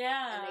it.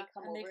 Yeah. And they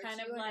come over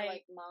kind to of you and they're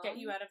like, Mom? get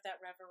you out of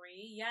that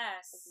reverie.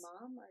 Yes. Like,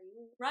 Mom, are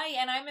you... Right,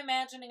 and I'm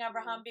imagining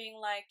Abraham being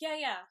like,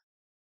 yeah.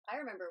 I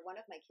remember one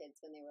of my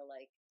kids when they were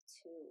like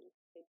 2,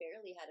 they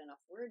barely had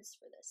enough words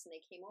for this, and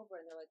they came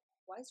over and they're like,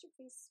 why is your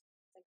face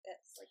like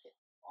this? Like it...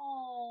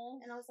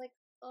 Oh. And I was like,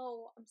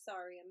 oh, I'm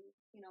sorry. I'm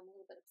a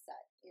little bit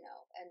upset,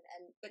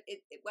 but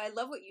I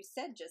love what you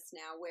said just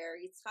now, where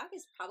Yitzhak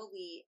is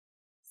probably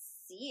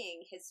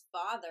seeing his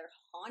father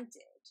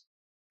haunted.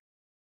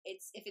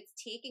 If it's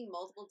taking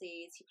multiple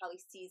days, he probably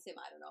sees him,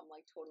 I don't know, I'm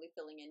like totally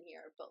filling in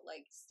here, but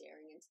like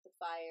staring into the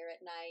fire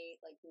at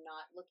night, like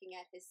not looking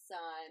at his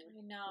son,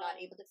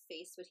 not able to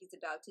face what he's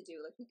about to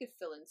do. Like we could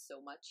fill in so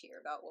much here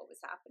about what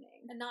was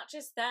happening. And not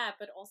just that,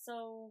 but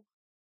also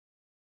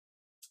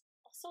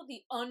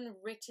the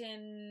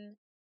unwritten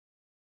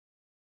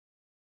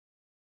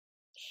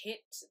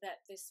hit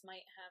that this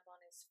might have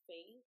on his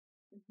faith.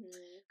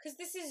 Because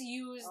this is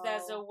used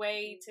as a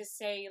way to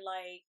say,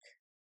 like,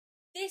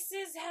 this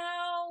is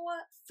how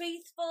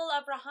faithful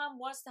Abraham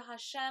was to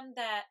Hashem,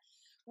 that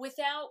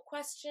without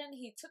question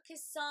he took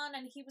his son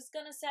and he was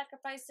going to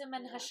sacrifice him,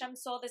 and Hashem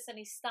saw this and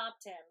he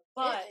stopped him.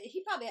 But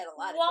he probably had a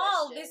lot of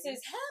while questions. this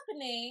is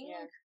happening,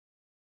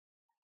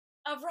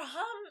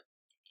 Abraham,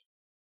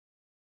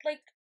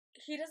 like,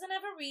 he doesn't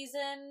have a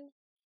reason.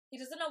 He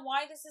doesn't know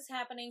why this is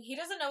happening. He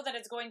doesn't know that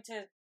it's going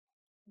to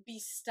be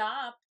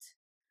stopped.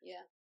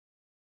 Yeah.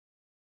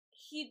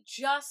 He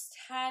just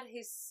had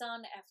his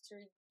son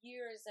after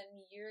years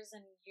and years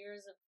and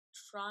years of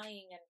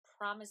trying and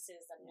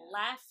promises and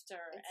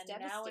laughter. And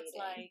now it's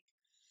like,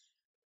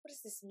 what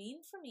does this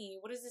mean for me?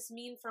 What does this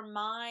mean for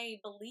my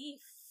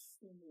belief?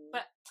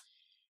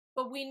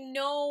 But we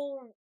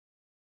know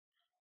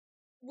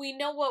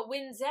what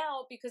wins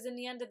out, because in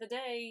the end of the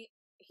day,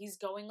 he's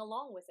going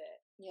along with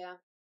it. Yeah,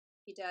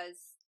 he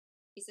does.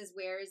 He says,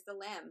 where is the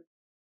lamb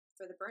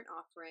for the burnt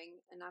offering?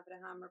 And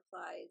Abraham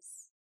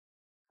replies,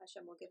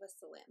 Hashem will give us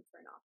the lamb for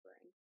an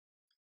offering.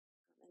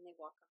 And they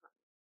walk on.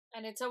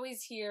 And it's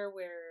always here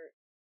where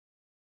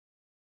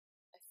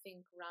I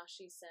think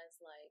Rashi says,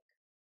 like,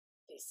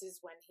 this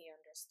is when he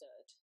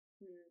understood.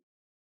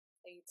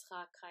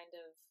 Yitzhak kind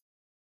of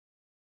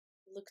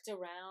looked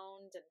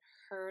around and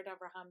heard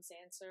Abraham's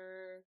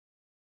answer.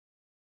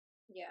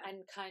 Yeah.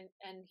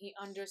 And he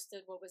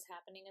understood what was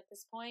happening at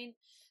this point.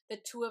 The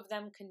two of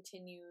them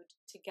continued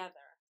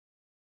together.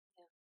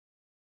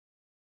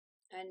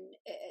 And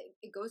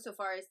it goes so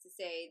far as to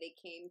say they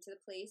came to the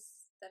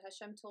place that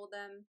Hashem told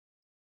them.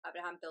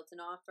 Abraham built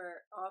an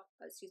altar,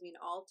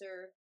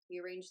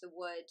 rearranged the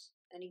wood,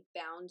 and he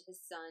bound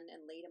his son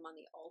and laid him on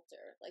the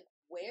altar. Like,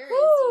 where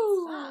is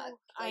Yitzhak?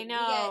 I Like,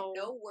 know. We get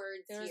no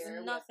words There's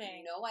here.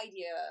 Nothing. We have no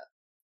idea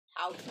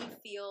how he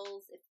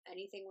feels, if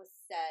anything was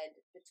said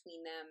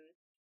between them.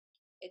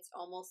 It's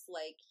almost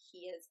like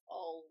he has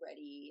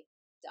already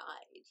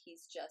died.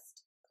 He's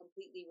just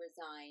completely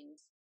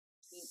resigned.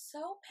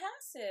 So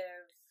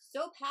passive,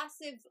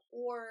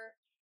 or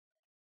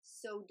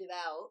so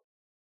devout,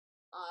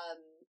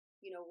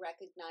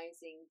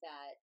 recognizing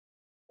that,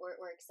 or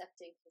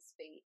accepting his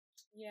fate.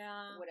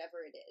 Yeah.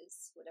 Whatever it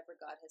is, whatever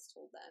God has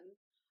told them.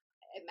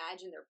 I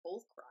imagine they're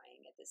both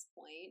crying at this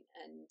point,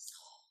 and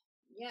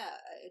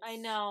I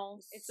know.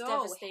 It's so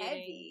devastating.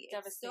 heavy.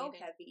 It's so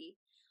heavy.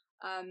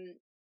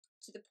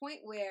 To the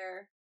point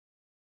where,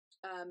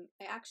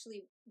 I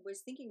actually was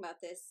thinking about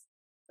this.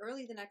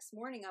 Early the next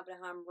morning,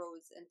 Abraham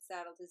rose and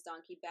saddled his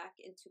donkey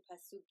back into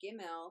Pasuk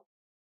Gimel.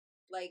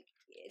 Like,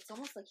 it's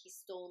almost like he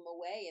stole him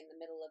away in the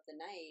middle of the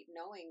night,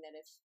 knowing that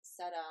if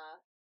Sarah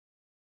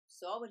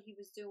saw what he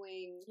was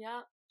doing,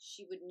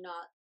 she would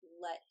not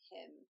let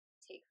him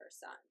take her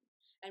son.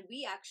 And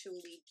we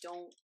actually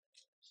don't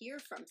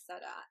hear from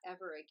Sarah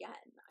ever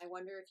again. I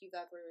wonder if you've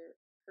ever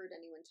heard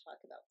anyone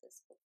talk about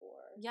this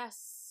before.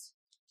 Yes.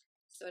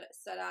 So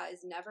Sarah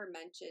is never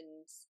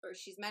mentioned, or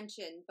she's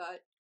mentioned,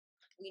 but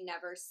we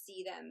never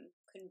see them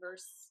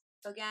converse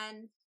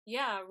again.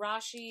 Yeah,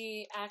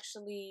 Rashi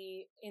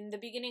actually, in the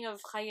beginning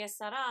of Chaye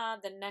Sarah,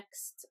 the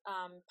next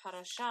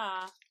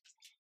parasha,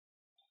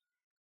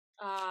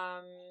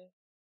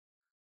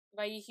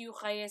 Vayihu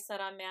Chaye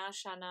Sarah 100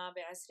 shana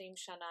ve'esrim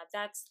shana.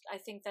 I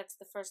think that's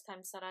the first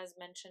time Sarah is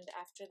mentioned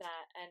after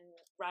that. And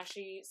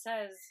Rashi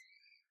says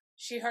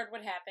she heard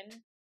what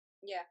happened.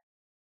 Yeah.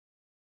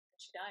 And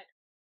she died.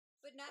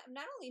 But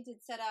not only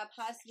did Sarah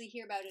possibly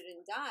hear about it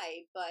and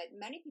die, but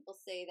many people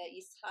say that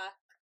Yitzhak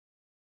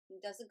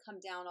doesn't come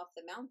down off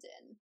the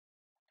mountain,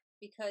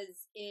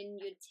 because in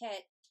Yud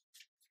Tet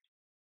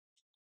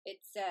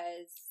it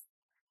says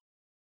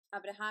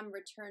Abraham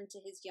returned to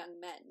his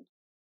young men.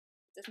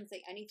 It doesn't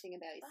say anything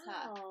about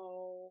Yitzhak.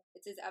 Oh.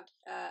 It says at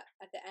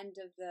the end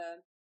of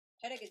the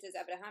Perek, it says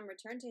Abraham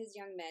returned to his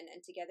young men,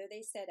 and together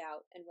they set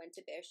out and went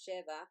to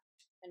Beersheba,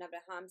 and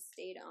Abraham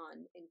stayed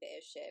on in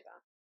Beersheba.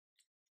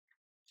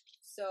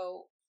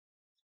 So,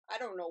 I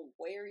don't know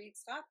where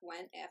Yitzhak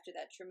went after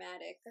that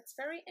traumatic. That's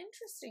very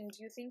interesting.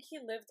 Do you think he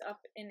lived up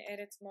in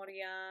Eretz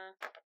Moria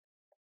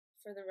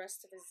for the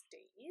rest of his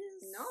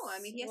days? No, I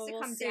mean, he has to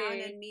come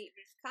down and meet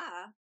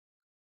Rivka,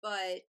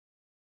 but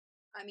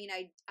I mean,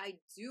 I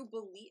do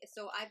believe,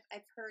 so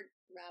I've heard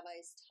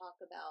rabbis talk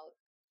about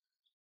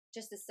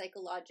just the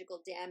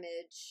psychological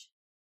damage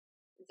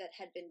that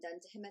had been done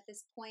to him at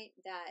this point,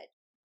 that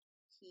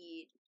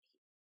his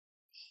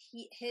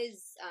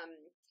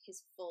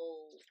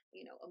full,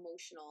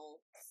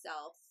 emotional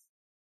self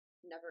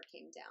never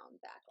came down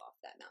back off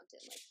that mountain.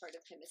 Like, part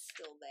of him is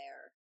still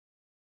there,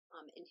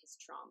 in his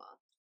trauma.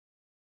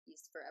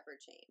 He's forever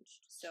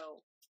changed.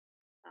 So,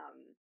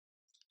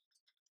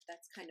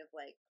 that's kind of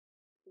like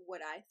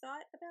what I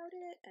thought about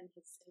it, and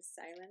his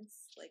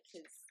silence, like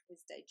his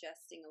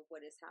digesting of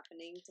what is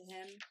happening to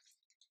him.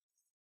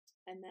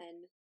 And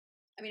then,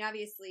 I mean,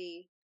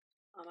 obviously,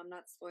 I'm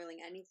not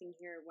spoiling anything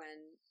here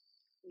when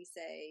we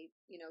say,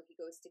 he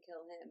goes to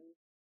kill him.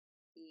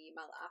 The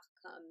malach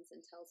comes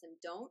and tells him,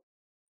 "Don't."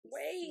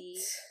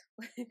 Wait.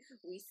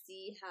 We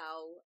see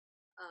how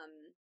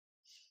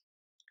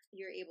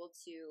you're able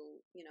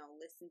to,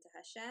 listen to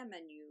Hashem,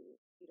 and you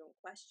don't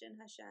question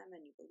Hashem,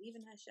 and you believe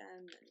in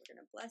Hashem, and we're going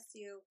to bless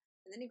you.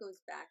 And then it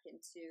goes back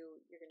into,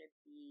 your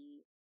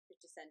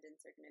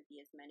descendants are going to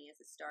be as many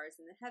as the stars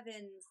in the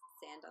heavens,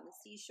 sand on the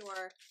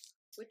seashore,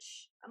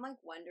 which I'm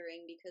like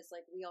wondering, because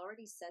like we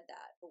already said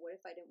that, but what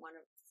if I didn't want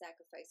to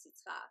sacrifice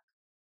Yitzhak?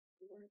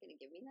 You weren't going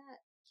to give me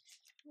that?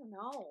 I don't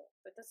know,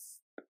 but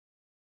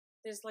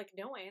there's like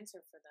no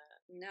answer for that.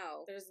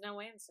 No. There's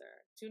no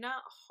answer. Do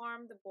not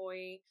harm the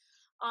boy.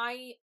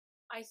 I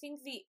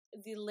think the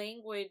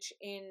language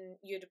in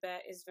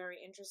Yudbet is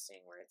very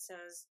interesting, where it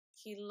says,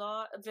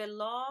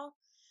 Velo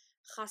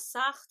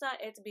chasachta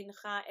et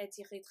bincha et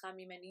yichitcha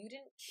mimeni. You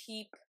didn't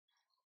keep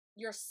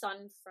your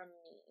son from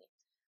me.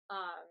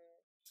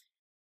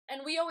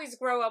 And we always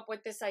grow up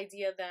with this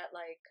idea that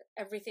like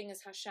everything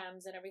is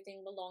Hashem's and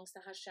everything belongs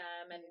to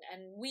Hashem, and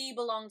we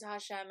belong to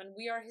Hashem, and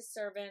we are his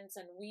servants,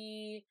 and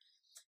we,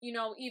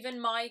 even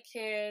my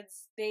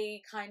kids,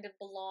 they kind of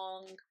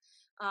belong.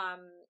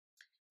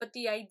 But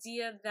the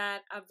idea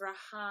that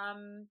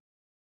Abraham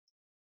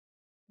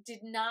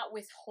did not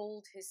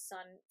withhold his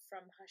son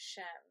from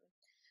Hashem,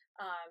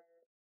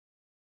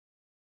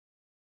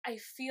 I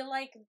feel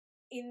like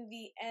in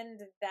the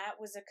end that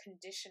was a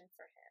condition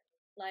for him.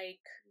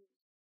 Like,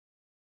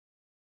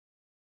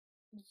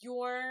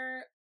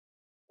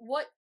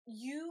 what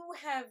you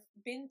have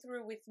been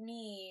through with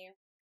me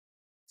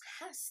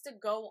has to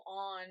go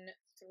on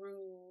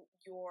through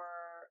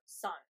your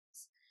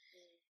sons.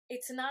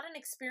 It's not an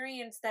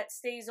experience that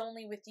stays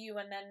only with you,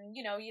 and then,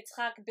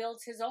 Yitzhak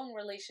builds his own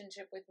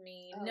relationship with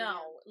me. Oh, no. Yeah.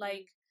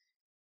 Like,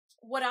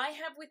 what I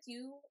have with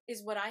you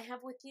is what I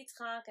have with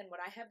Yitzhak, and what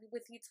I have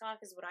with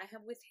Yitzhak is what I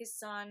have with his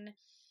son.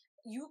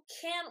 You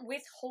can't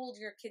withhold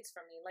your kids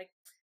from me. Like,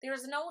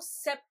 there's no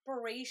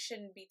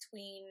separation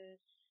between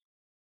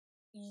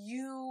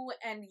you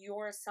and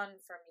your son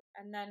from me.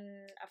 And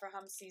then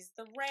Abraham sees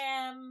the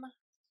ram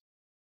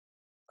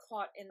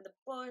caught in the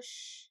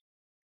bush,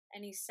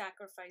 and he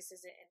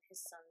sacrifices it in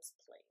his son's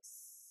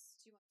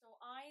place. So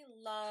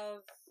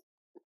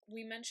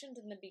we mentioned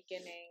in the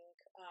beginning,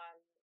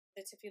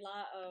 the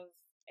tefillah of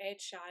Ed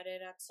Sha'arei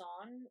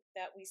Ratzon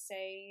that we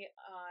say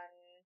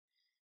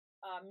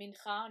on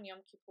Mincha on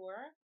Yom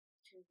Kippur.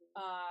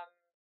 Mm-hmm.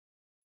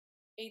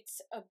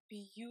 It's a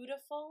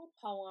beautiful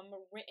poem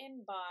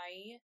written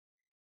by,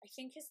 I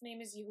think his name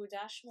is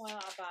Yehuda Shmuel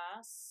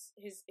Abbas.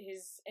 His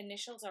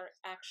initials are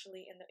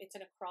actually it's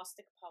an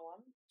acrostic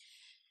poem.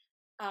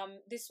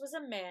 This was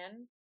a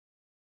man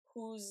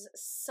whose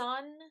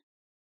son,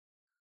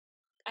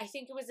 I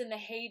think it was in the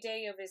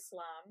heyday of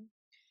Islam,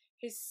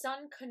 his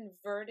son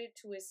converted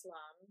to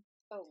Islam.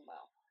 Oh,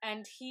 wow.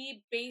 And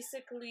he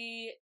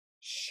basically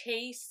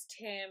chased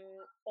him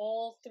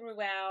all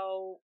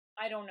throughout,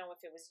 I don't know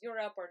if it was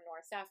Europe or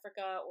North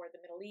Africa or the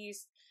Middle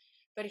East,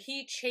 but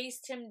he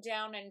chased him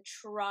down and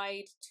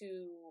tried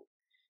to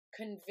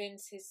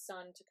convince his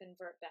son to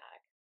convert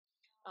back.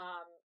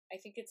 I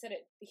think it said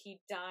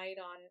he died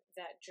on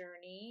that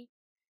journey.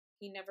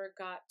 He never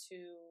got to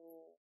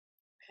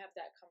have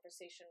that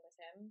conversation with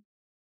him.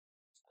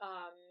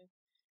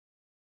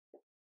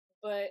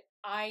 But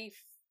I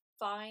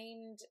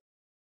find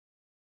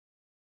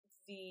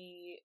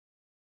the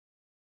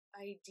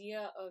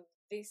idea of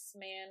this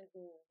man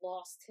who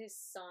lost his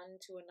son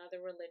to another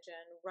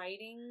religion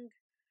writing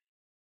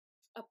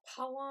a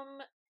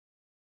poem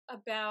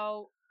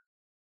about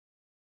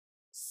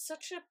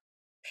such a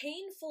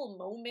painful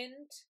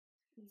moment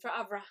for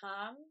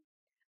Abraham,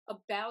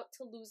 about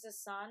to lose a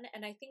son,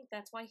 and I think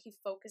that's why he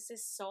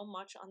focuses so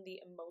much on the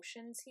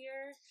emotions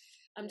here.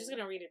 I'm just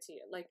going to read it to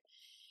you. Like,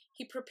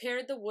 he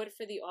prepared the wood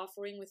for the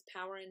offering with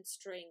power and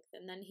strength,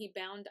 and then he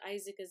bound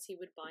Isaac as he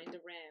would bind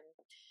a ram.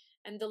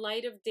 And the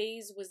light of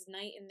days was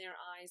night in their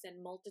eyes,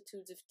 and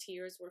multitudes of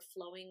tears were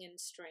flowing in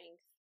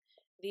strength.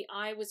 The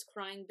eye was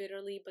crying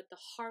bitterly, but the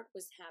heart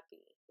was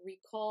happy.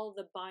 Recall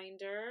the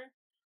binder,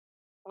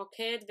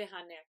 recall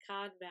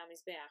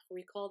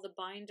the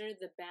binder,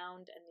 the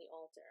bound, and the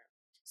altar.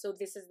 So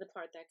this is the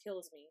part that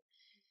kills me.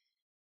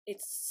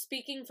 It's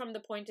speaking from the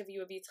point of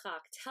view of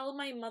Yitzhak. Tell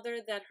my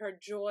mother that her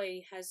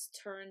joy has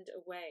turned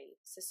away.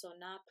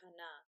 Sesona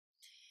pana.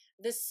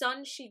 The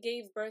son she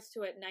gave birth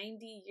to at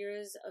 90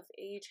 years of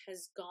age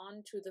has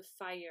gone to the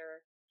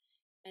fire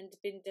and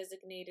been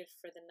designated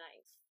for the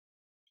knife.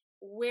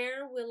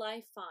 Where will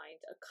I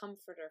find a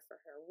comforter for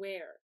her?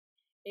 Where?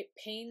 It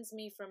pains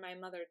me for my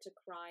mother to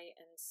cry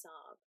and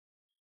sob.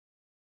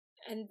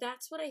 And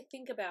that's what I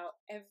think about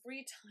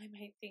every time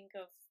I think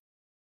of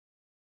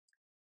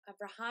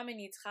Abraham and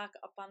Yitzhak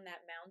up on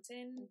that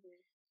mountain.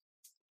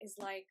 Is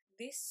like,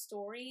 this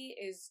story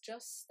is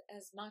just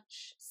as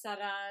much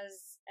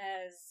Sarah's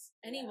as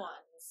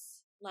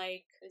anyone's.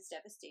 Like, it's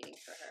devastating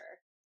for her.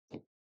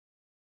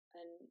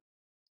 And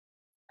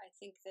I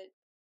think that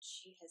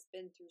she has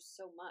been through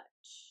so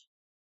much.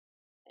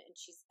 And I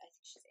think she's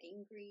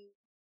angry.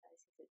 I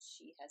think that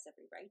she has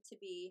every right to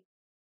be.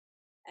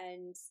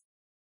 And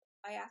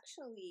I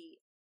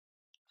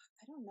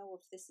don't know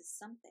if this is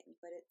something,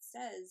 but it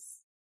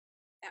says,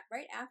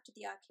 right after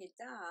the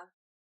Akedah,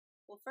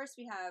 well, first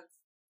we have,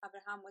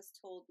 Abraham was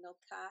told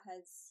Milcah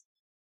has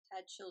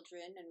had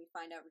children, and we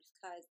find out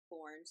Rivka is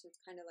born, so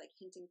it's kind of like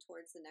hinting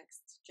towards the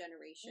next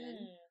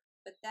generation.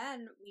 But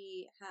then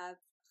we have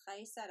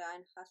Chai Sarah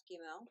and Chaf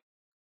Gimel,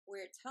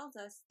 where it tells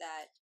us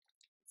that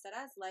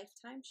Sarah's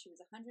lifetime, she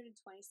was 127.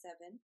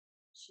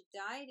 She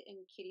died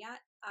in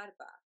Kiryat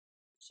Arba,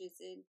 which is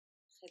in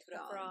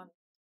Hebron.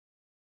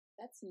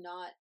 That's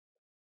not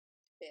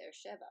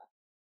Beersheba.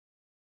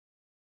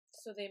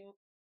 So there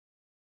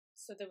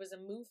was a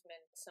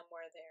movement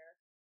somewhere there.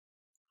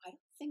 I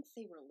don't think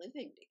they were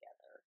living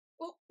together.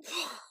 Well,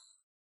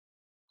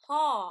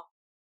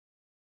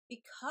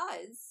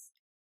 because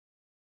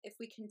if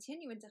we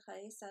continue into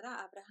Chayei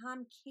Sarah,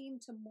 Abraham came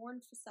to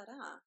mourn for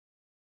Sarah.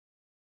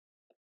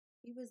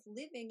 He was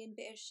living in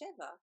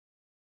Beersheba.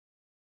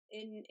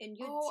 In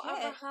Yud Tet.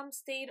 Abraham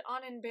stayed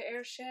on in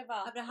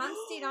Beersheba. Abraham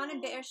stayed on in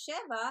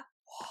Beersheba,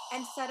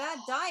 and Sarah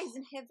dies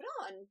in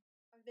Hebron.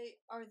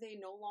 Are they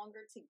no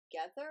longer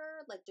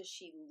together? Like, does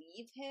she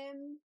leave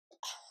him?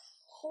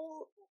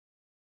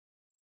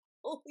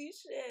 Holy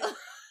shit.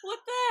 What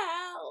the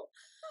hell?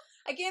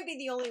 I can't be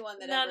the only one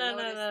that ever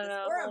noticed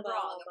this. Or I'm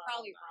wrong. I'm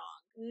probably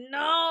wrong.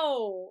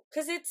 No.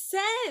 Because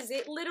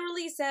it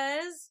literally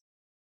says,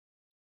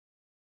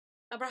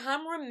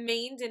 Abraham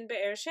remained in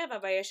Beersheba.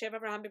 Vayeshev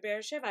Abraham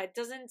Beersheba. It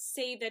doesn't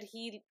say that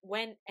he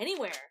went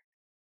anywhere.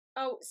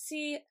 Oh,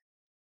 see,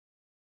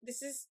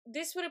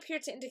 this would appear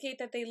to indicate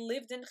that they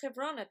lived in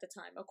Hebron at the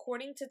time.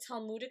 According to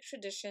Talmudic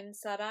tradition,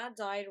 Sarah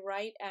died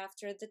right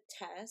after the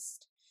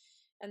test,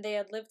 and they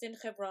had lived in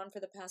Hebron for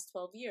the past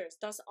 12 years.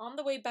 Thus, on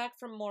the way back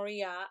from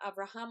Moriah,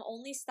 Abraham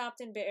only stopped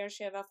in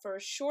Beersheba for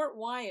a short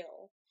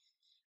while.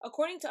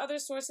 According to other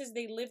sources,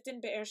 they lived in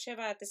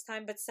Beersheba at this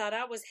time, but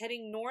Sarah was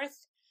heading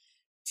north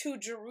to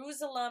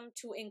Jerusalem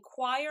to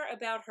inquire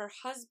about her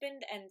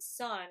husband and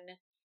son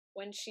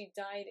when she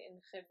died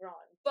in Hebron.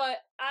 But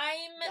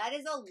that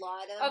is a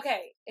lot of...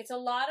 Okay, it's a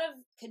lot of...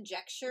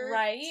 conjecture,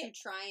 right? To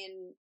try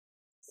and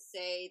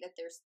say that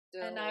there's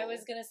still... And I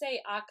was gonna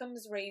say,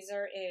 Occam's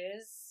razor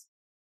is...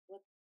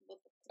 What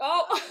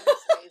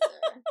Occam's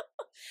razor?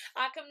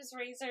 Occam's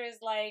razor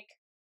is like...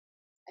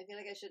 I feel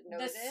like I should know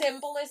the this. The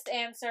simplest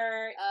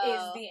answer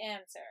is the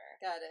answer.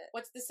 Got it.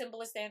 What's the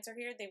simplest answer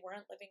here? They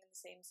weren't living in the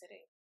same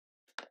city.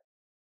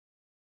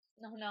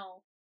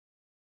 No.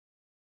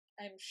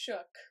 I'm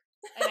shook.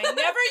 And I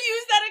never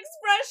use that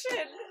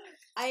expression.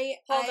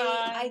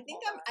 I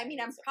think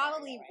I'm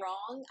probably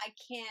wrong. I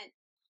can't.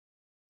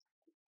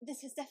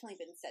 This has definitely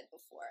been said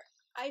before.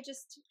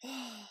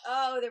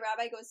 The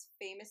Rabbi Goes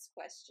famous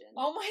question.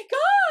 Oh my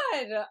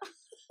God!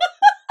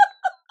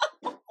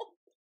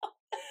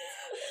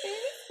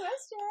 Famous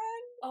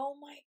question. Oh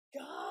my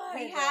God.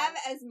 We have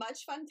as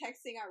much fun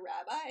texting our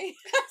rabbi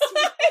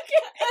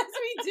as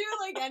we do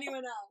like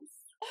anyone else.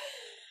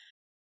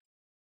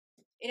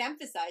 It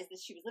emphasized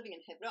that she was living in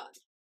Hebron.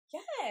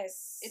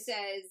 Yes. It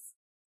says,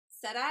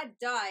 Sarah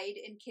died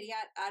in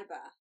Kiryat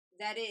Arba.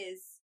 That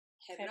is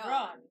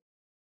Hebron.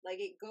 Like,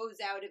 it goes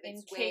out of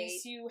its way. In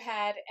case you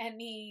had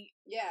any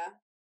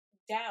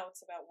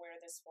doubts about where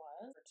this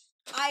was.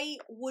 I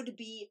would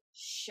be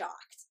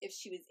shocked if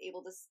she was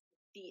able to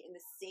be in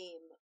the same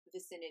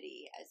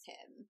vicinity as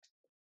him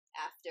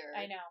after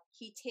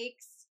he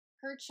takes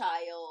her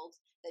child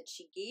that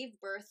she gave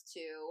birth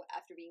to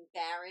after being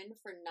barren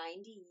for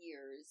 90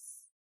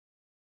 years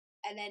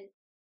and then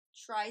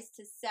tries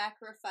to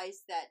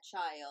sacrifice that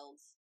child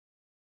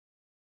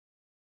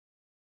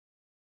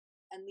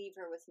and leave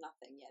her with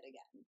nothing yet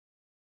again.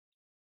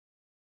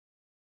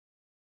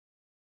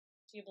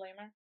 Do you blame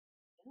her?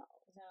 No.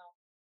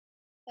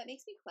 That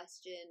makes me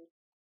question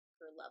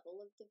her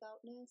level of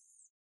devoutness.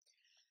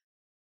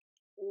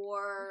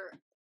 Or,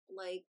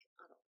 like,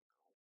 I don't know.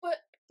 But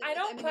I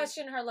don't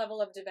question her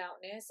level of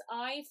devoutness.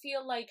 I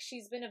feel like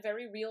she's been a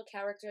very real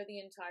character the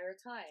entire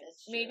time.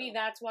 That's true. Maybe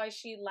that's why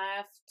she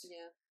laughed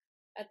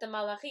at the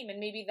Malachim, and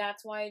maybe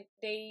that's why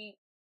they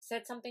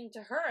said something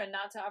to her and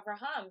not to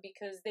Abraham,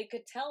 because they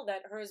could tell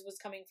that hers was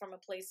coming from a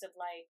place of,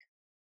 like,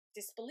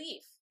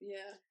 disbelief.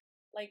 Yeah.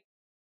 Like,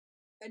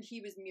 and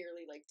he was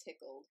merely, like,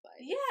 tickled by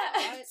it.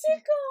 Yeah,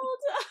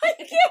 tickled! I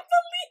can't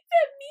believe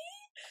it,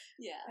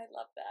 me! Yeah. I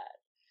love that.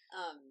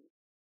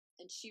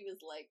 And she was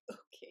like,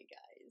 okay,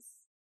 guys.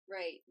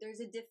 Right. There's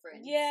a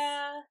difference.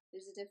 Yeah.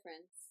 There's a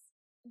difference.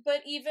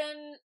 But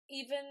even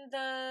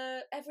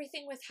the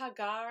everything with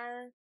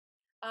Hagar,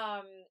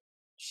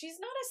 she's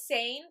not a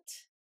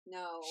saint.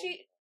 No.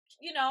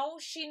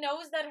 She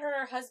knows that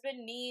her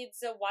husband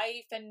needs a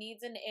wife and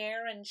needs an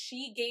heir, and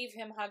she gave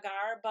him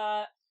Hagar,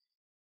 but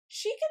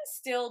she can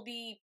still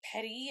be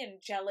petty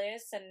and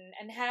jealous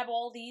and have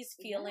all these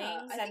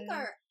feelings. Yeah, I think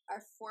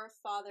our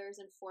forefathers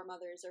and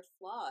foremothers are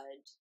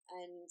flawed,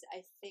 and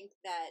I think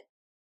that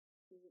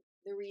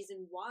the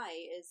reason why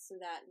is so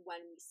that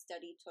when we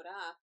study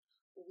Torah,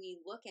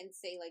 we look and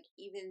say, like,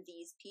 even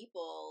these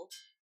people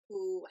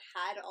who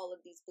had all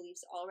of these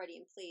beliefs already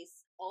in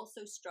place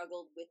also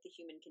struggled with the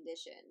human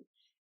condition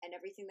and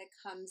everything that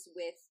comes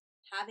with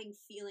having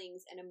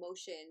feelings and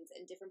emotions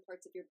and different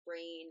parts of your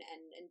brain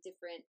and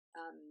different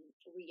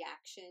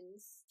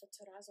reactions. The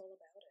Torah is all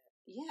about it.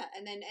 Yeah,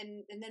 and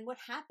then what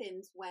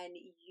happens when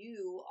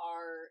you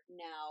are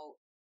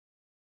now,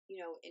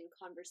 in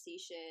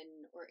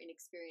conversation or in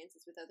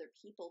experiences with other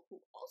people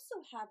who also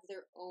have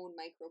their own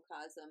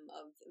microcosm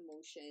of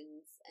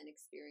emotions and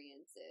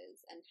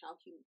experiences, and how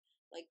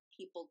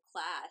people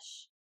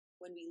clash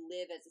when we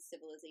live as a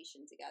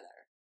civilization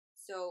together.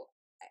 So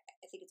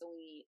I think it's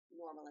only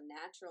normal and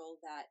natural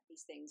that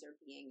these things are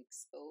being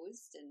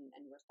exposed and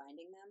we're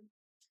finding them.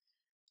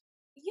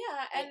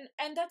 Yeah,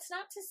 and that's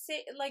not to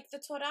say, like, the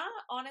Torah,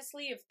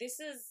 honestly, if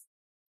this is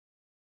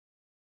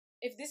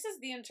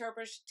the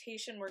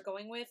interpretation we're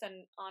going with,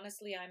 and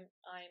honestly, I'm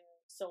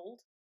sold.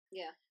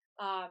 Yeah.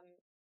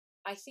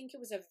 I think it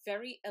was a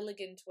very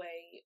elegant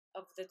way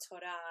of the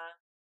Torah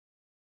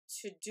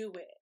to do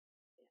it.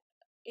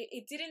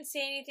 It didn't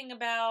say anything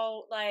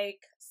about,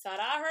 like,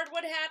 Sarah heard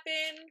what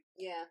happened.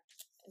 Yeah.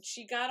 And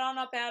she got on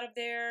up out of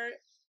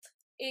there.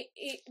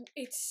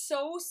 It's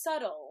so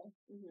subtle,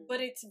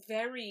 but it's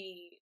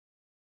very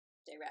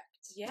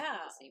direct. Yeah.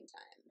 At the same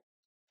time.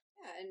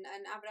 Yeah,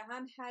 and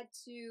Abraham had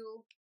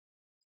to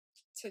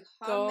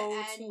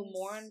go to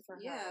mourn for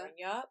her.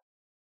 Yep.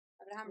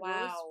 Abraham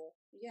rose.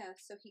 Yeah,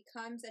 so he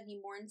comes and he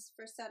mourns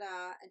for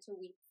Sarah and to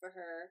weep for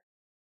her.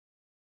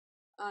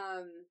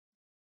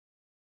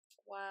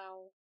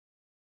 Wow.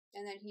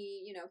 And then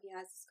he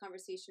has this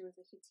conversation with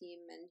the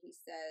Hittim, and he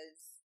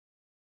says,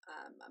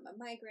 I'm a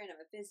migrant,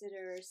 I'm a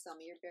visitor, sell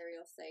me your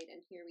burial site.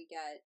 And here we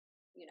get,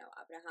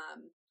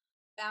 Abraham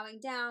bowing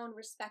down,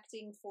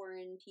 respecting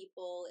foreign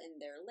people in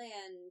their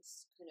land,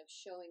 kind of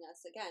showing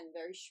us, again,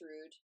 very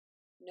shrewd,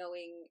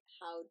 knowing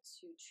how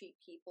to treat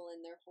people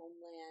in their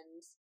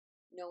homeland,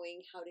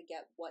 knowing how to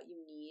get what you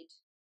need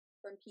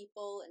from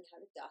people and how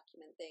to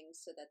document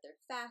things so that they're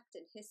fact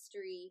and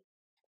history.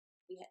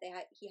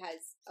 He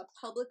has a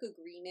public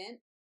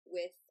agreement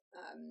with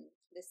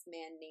this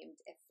man named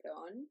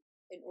Ephron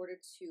in order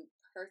to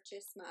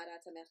purchase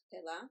Ma'arat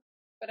HaMechpelah.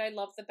 But I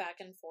love the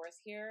back and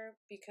forth here,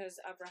 because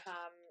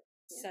Abraham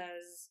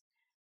says,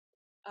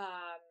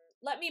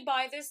 let me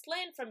buy this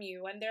land from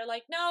you. And they're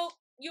like, no,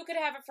 you could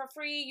have it for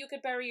free. You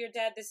could bury your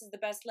dead. This is the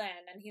best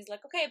land. And he's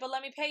like, okay, but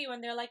let me pay you.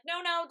 And they're like,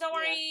 no, don't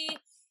worry.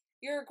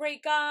 You're a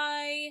great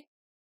guy.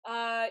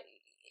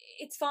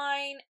 It's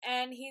fine.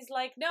 And he's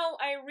like, no,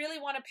 I really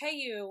want to pay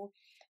you.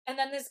 And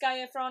then this guy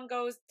Ephron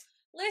goes,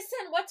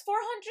 listen, what's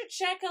 400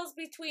 shekels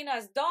between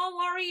us? Don't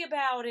worry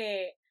about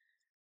it.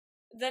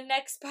 The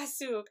next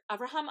pasuk,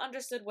 Abraham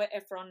understood what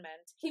Ephron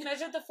meant. He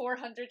measured the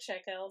 400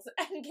 shekels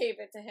and gave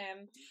it to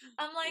him.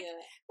 I'm like,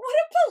 what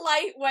a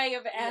polite way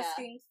of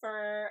asking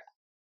for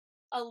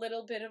a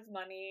little bit of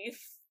money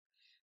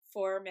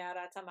for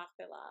Me'arat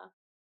HaMachpelah.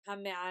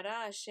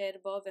 המערה אשר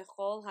בו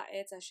וכל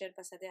העץ אשר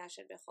בשדה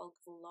אשר בכל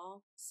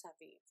גבולו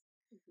סביב.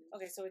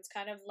 Okay, so it's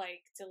kind of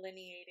like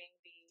delineating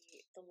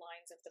the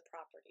lines of the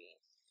property.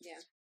 Yeah.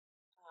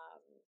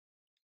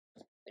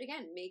 But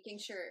again, making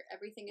sure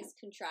everything is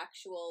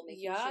contractual,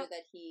 making sure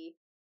that he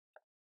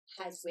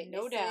has witnesses.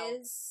 No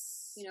doubts.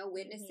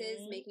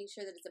 Witnesses, making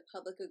sure that it's a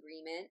public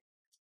agreement,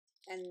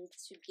 and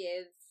to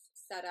give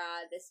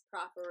Sarah this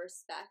proper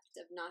respect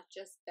of not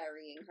just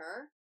burying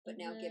her, but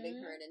now giving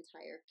her an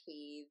entire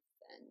cave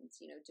and,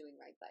 doing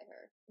right by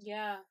her.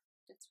 Yeah.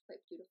 That's quite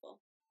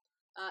beautiful.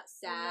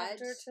 Sad. I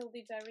loved her till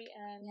the very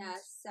end.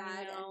 Yeah,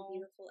 sad and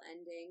beautiful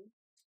ending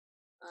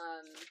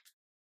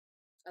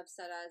of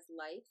Sarah's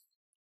life.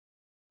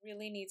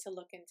 Really need to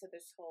look into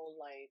this whole,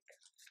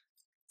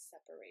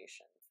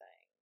 separation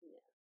thing.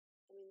 Yeah.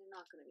 I mean, they're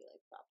not going to be,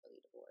 properly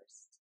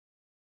divorced.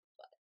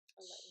 But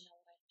I'll let you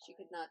know what I find. She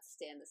could not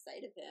stand the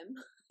sight of him.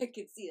 I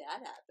could see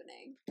that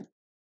happening.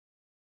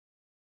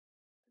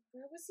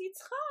 Where was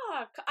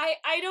Yitzhak?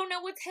 I don't know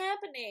what's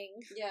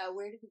happening. Yeah,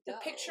 where did he go?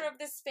 The picture of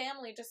this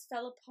family just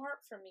fell apart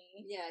for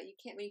me. Yeah,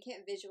 when you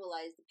can't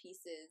visualize the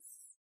pieces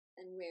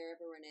and where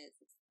everyone is,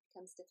 it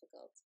becomes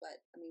difficult. But,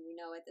 I mean, we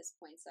know at this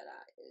point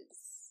Sarah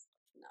is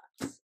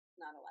not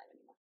alive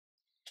anymore.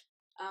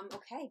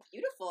 Okay,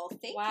 beautiful.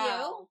 Thank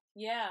you.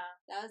 Yeah.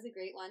 That was a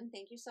great one.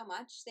 Thank you so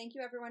much. Thank you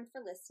everyone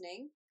for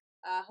listening.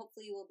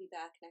 Hopefully we'll be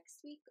back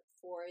next week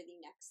for the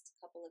next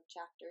couple of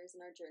chapters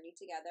in our journey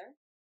together.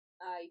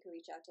 You can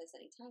reach out to us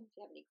anytime if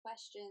you have any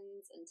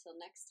questions. Until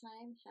next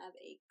time, have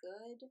a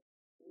good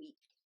week.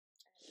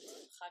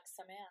 Chag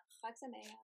Sameach. Chag Sameach.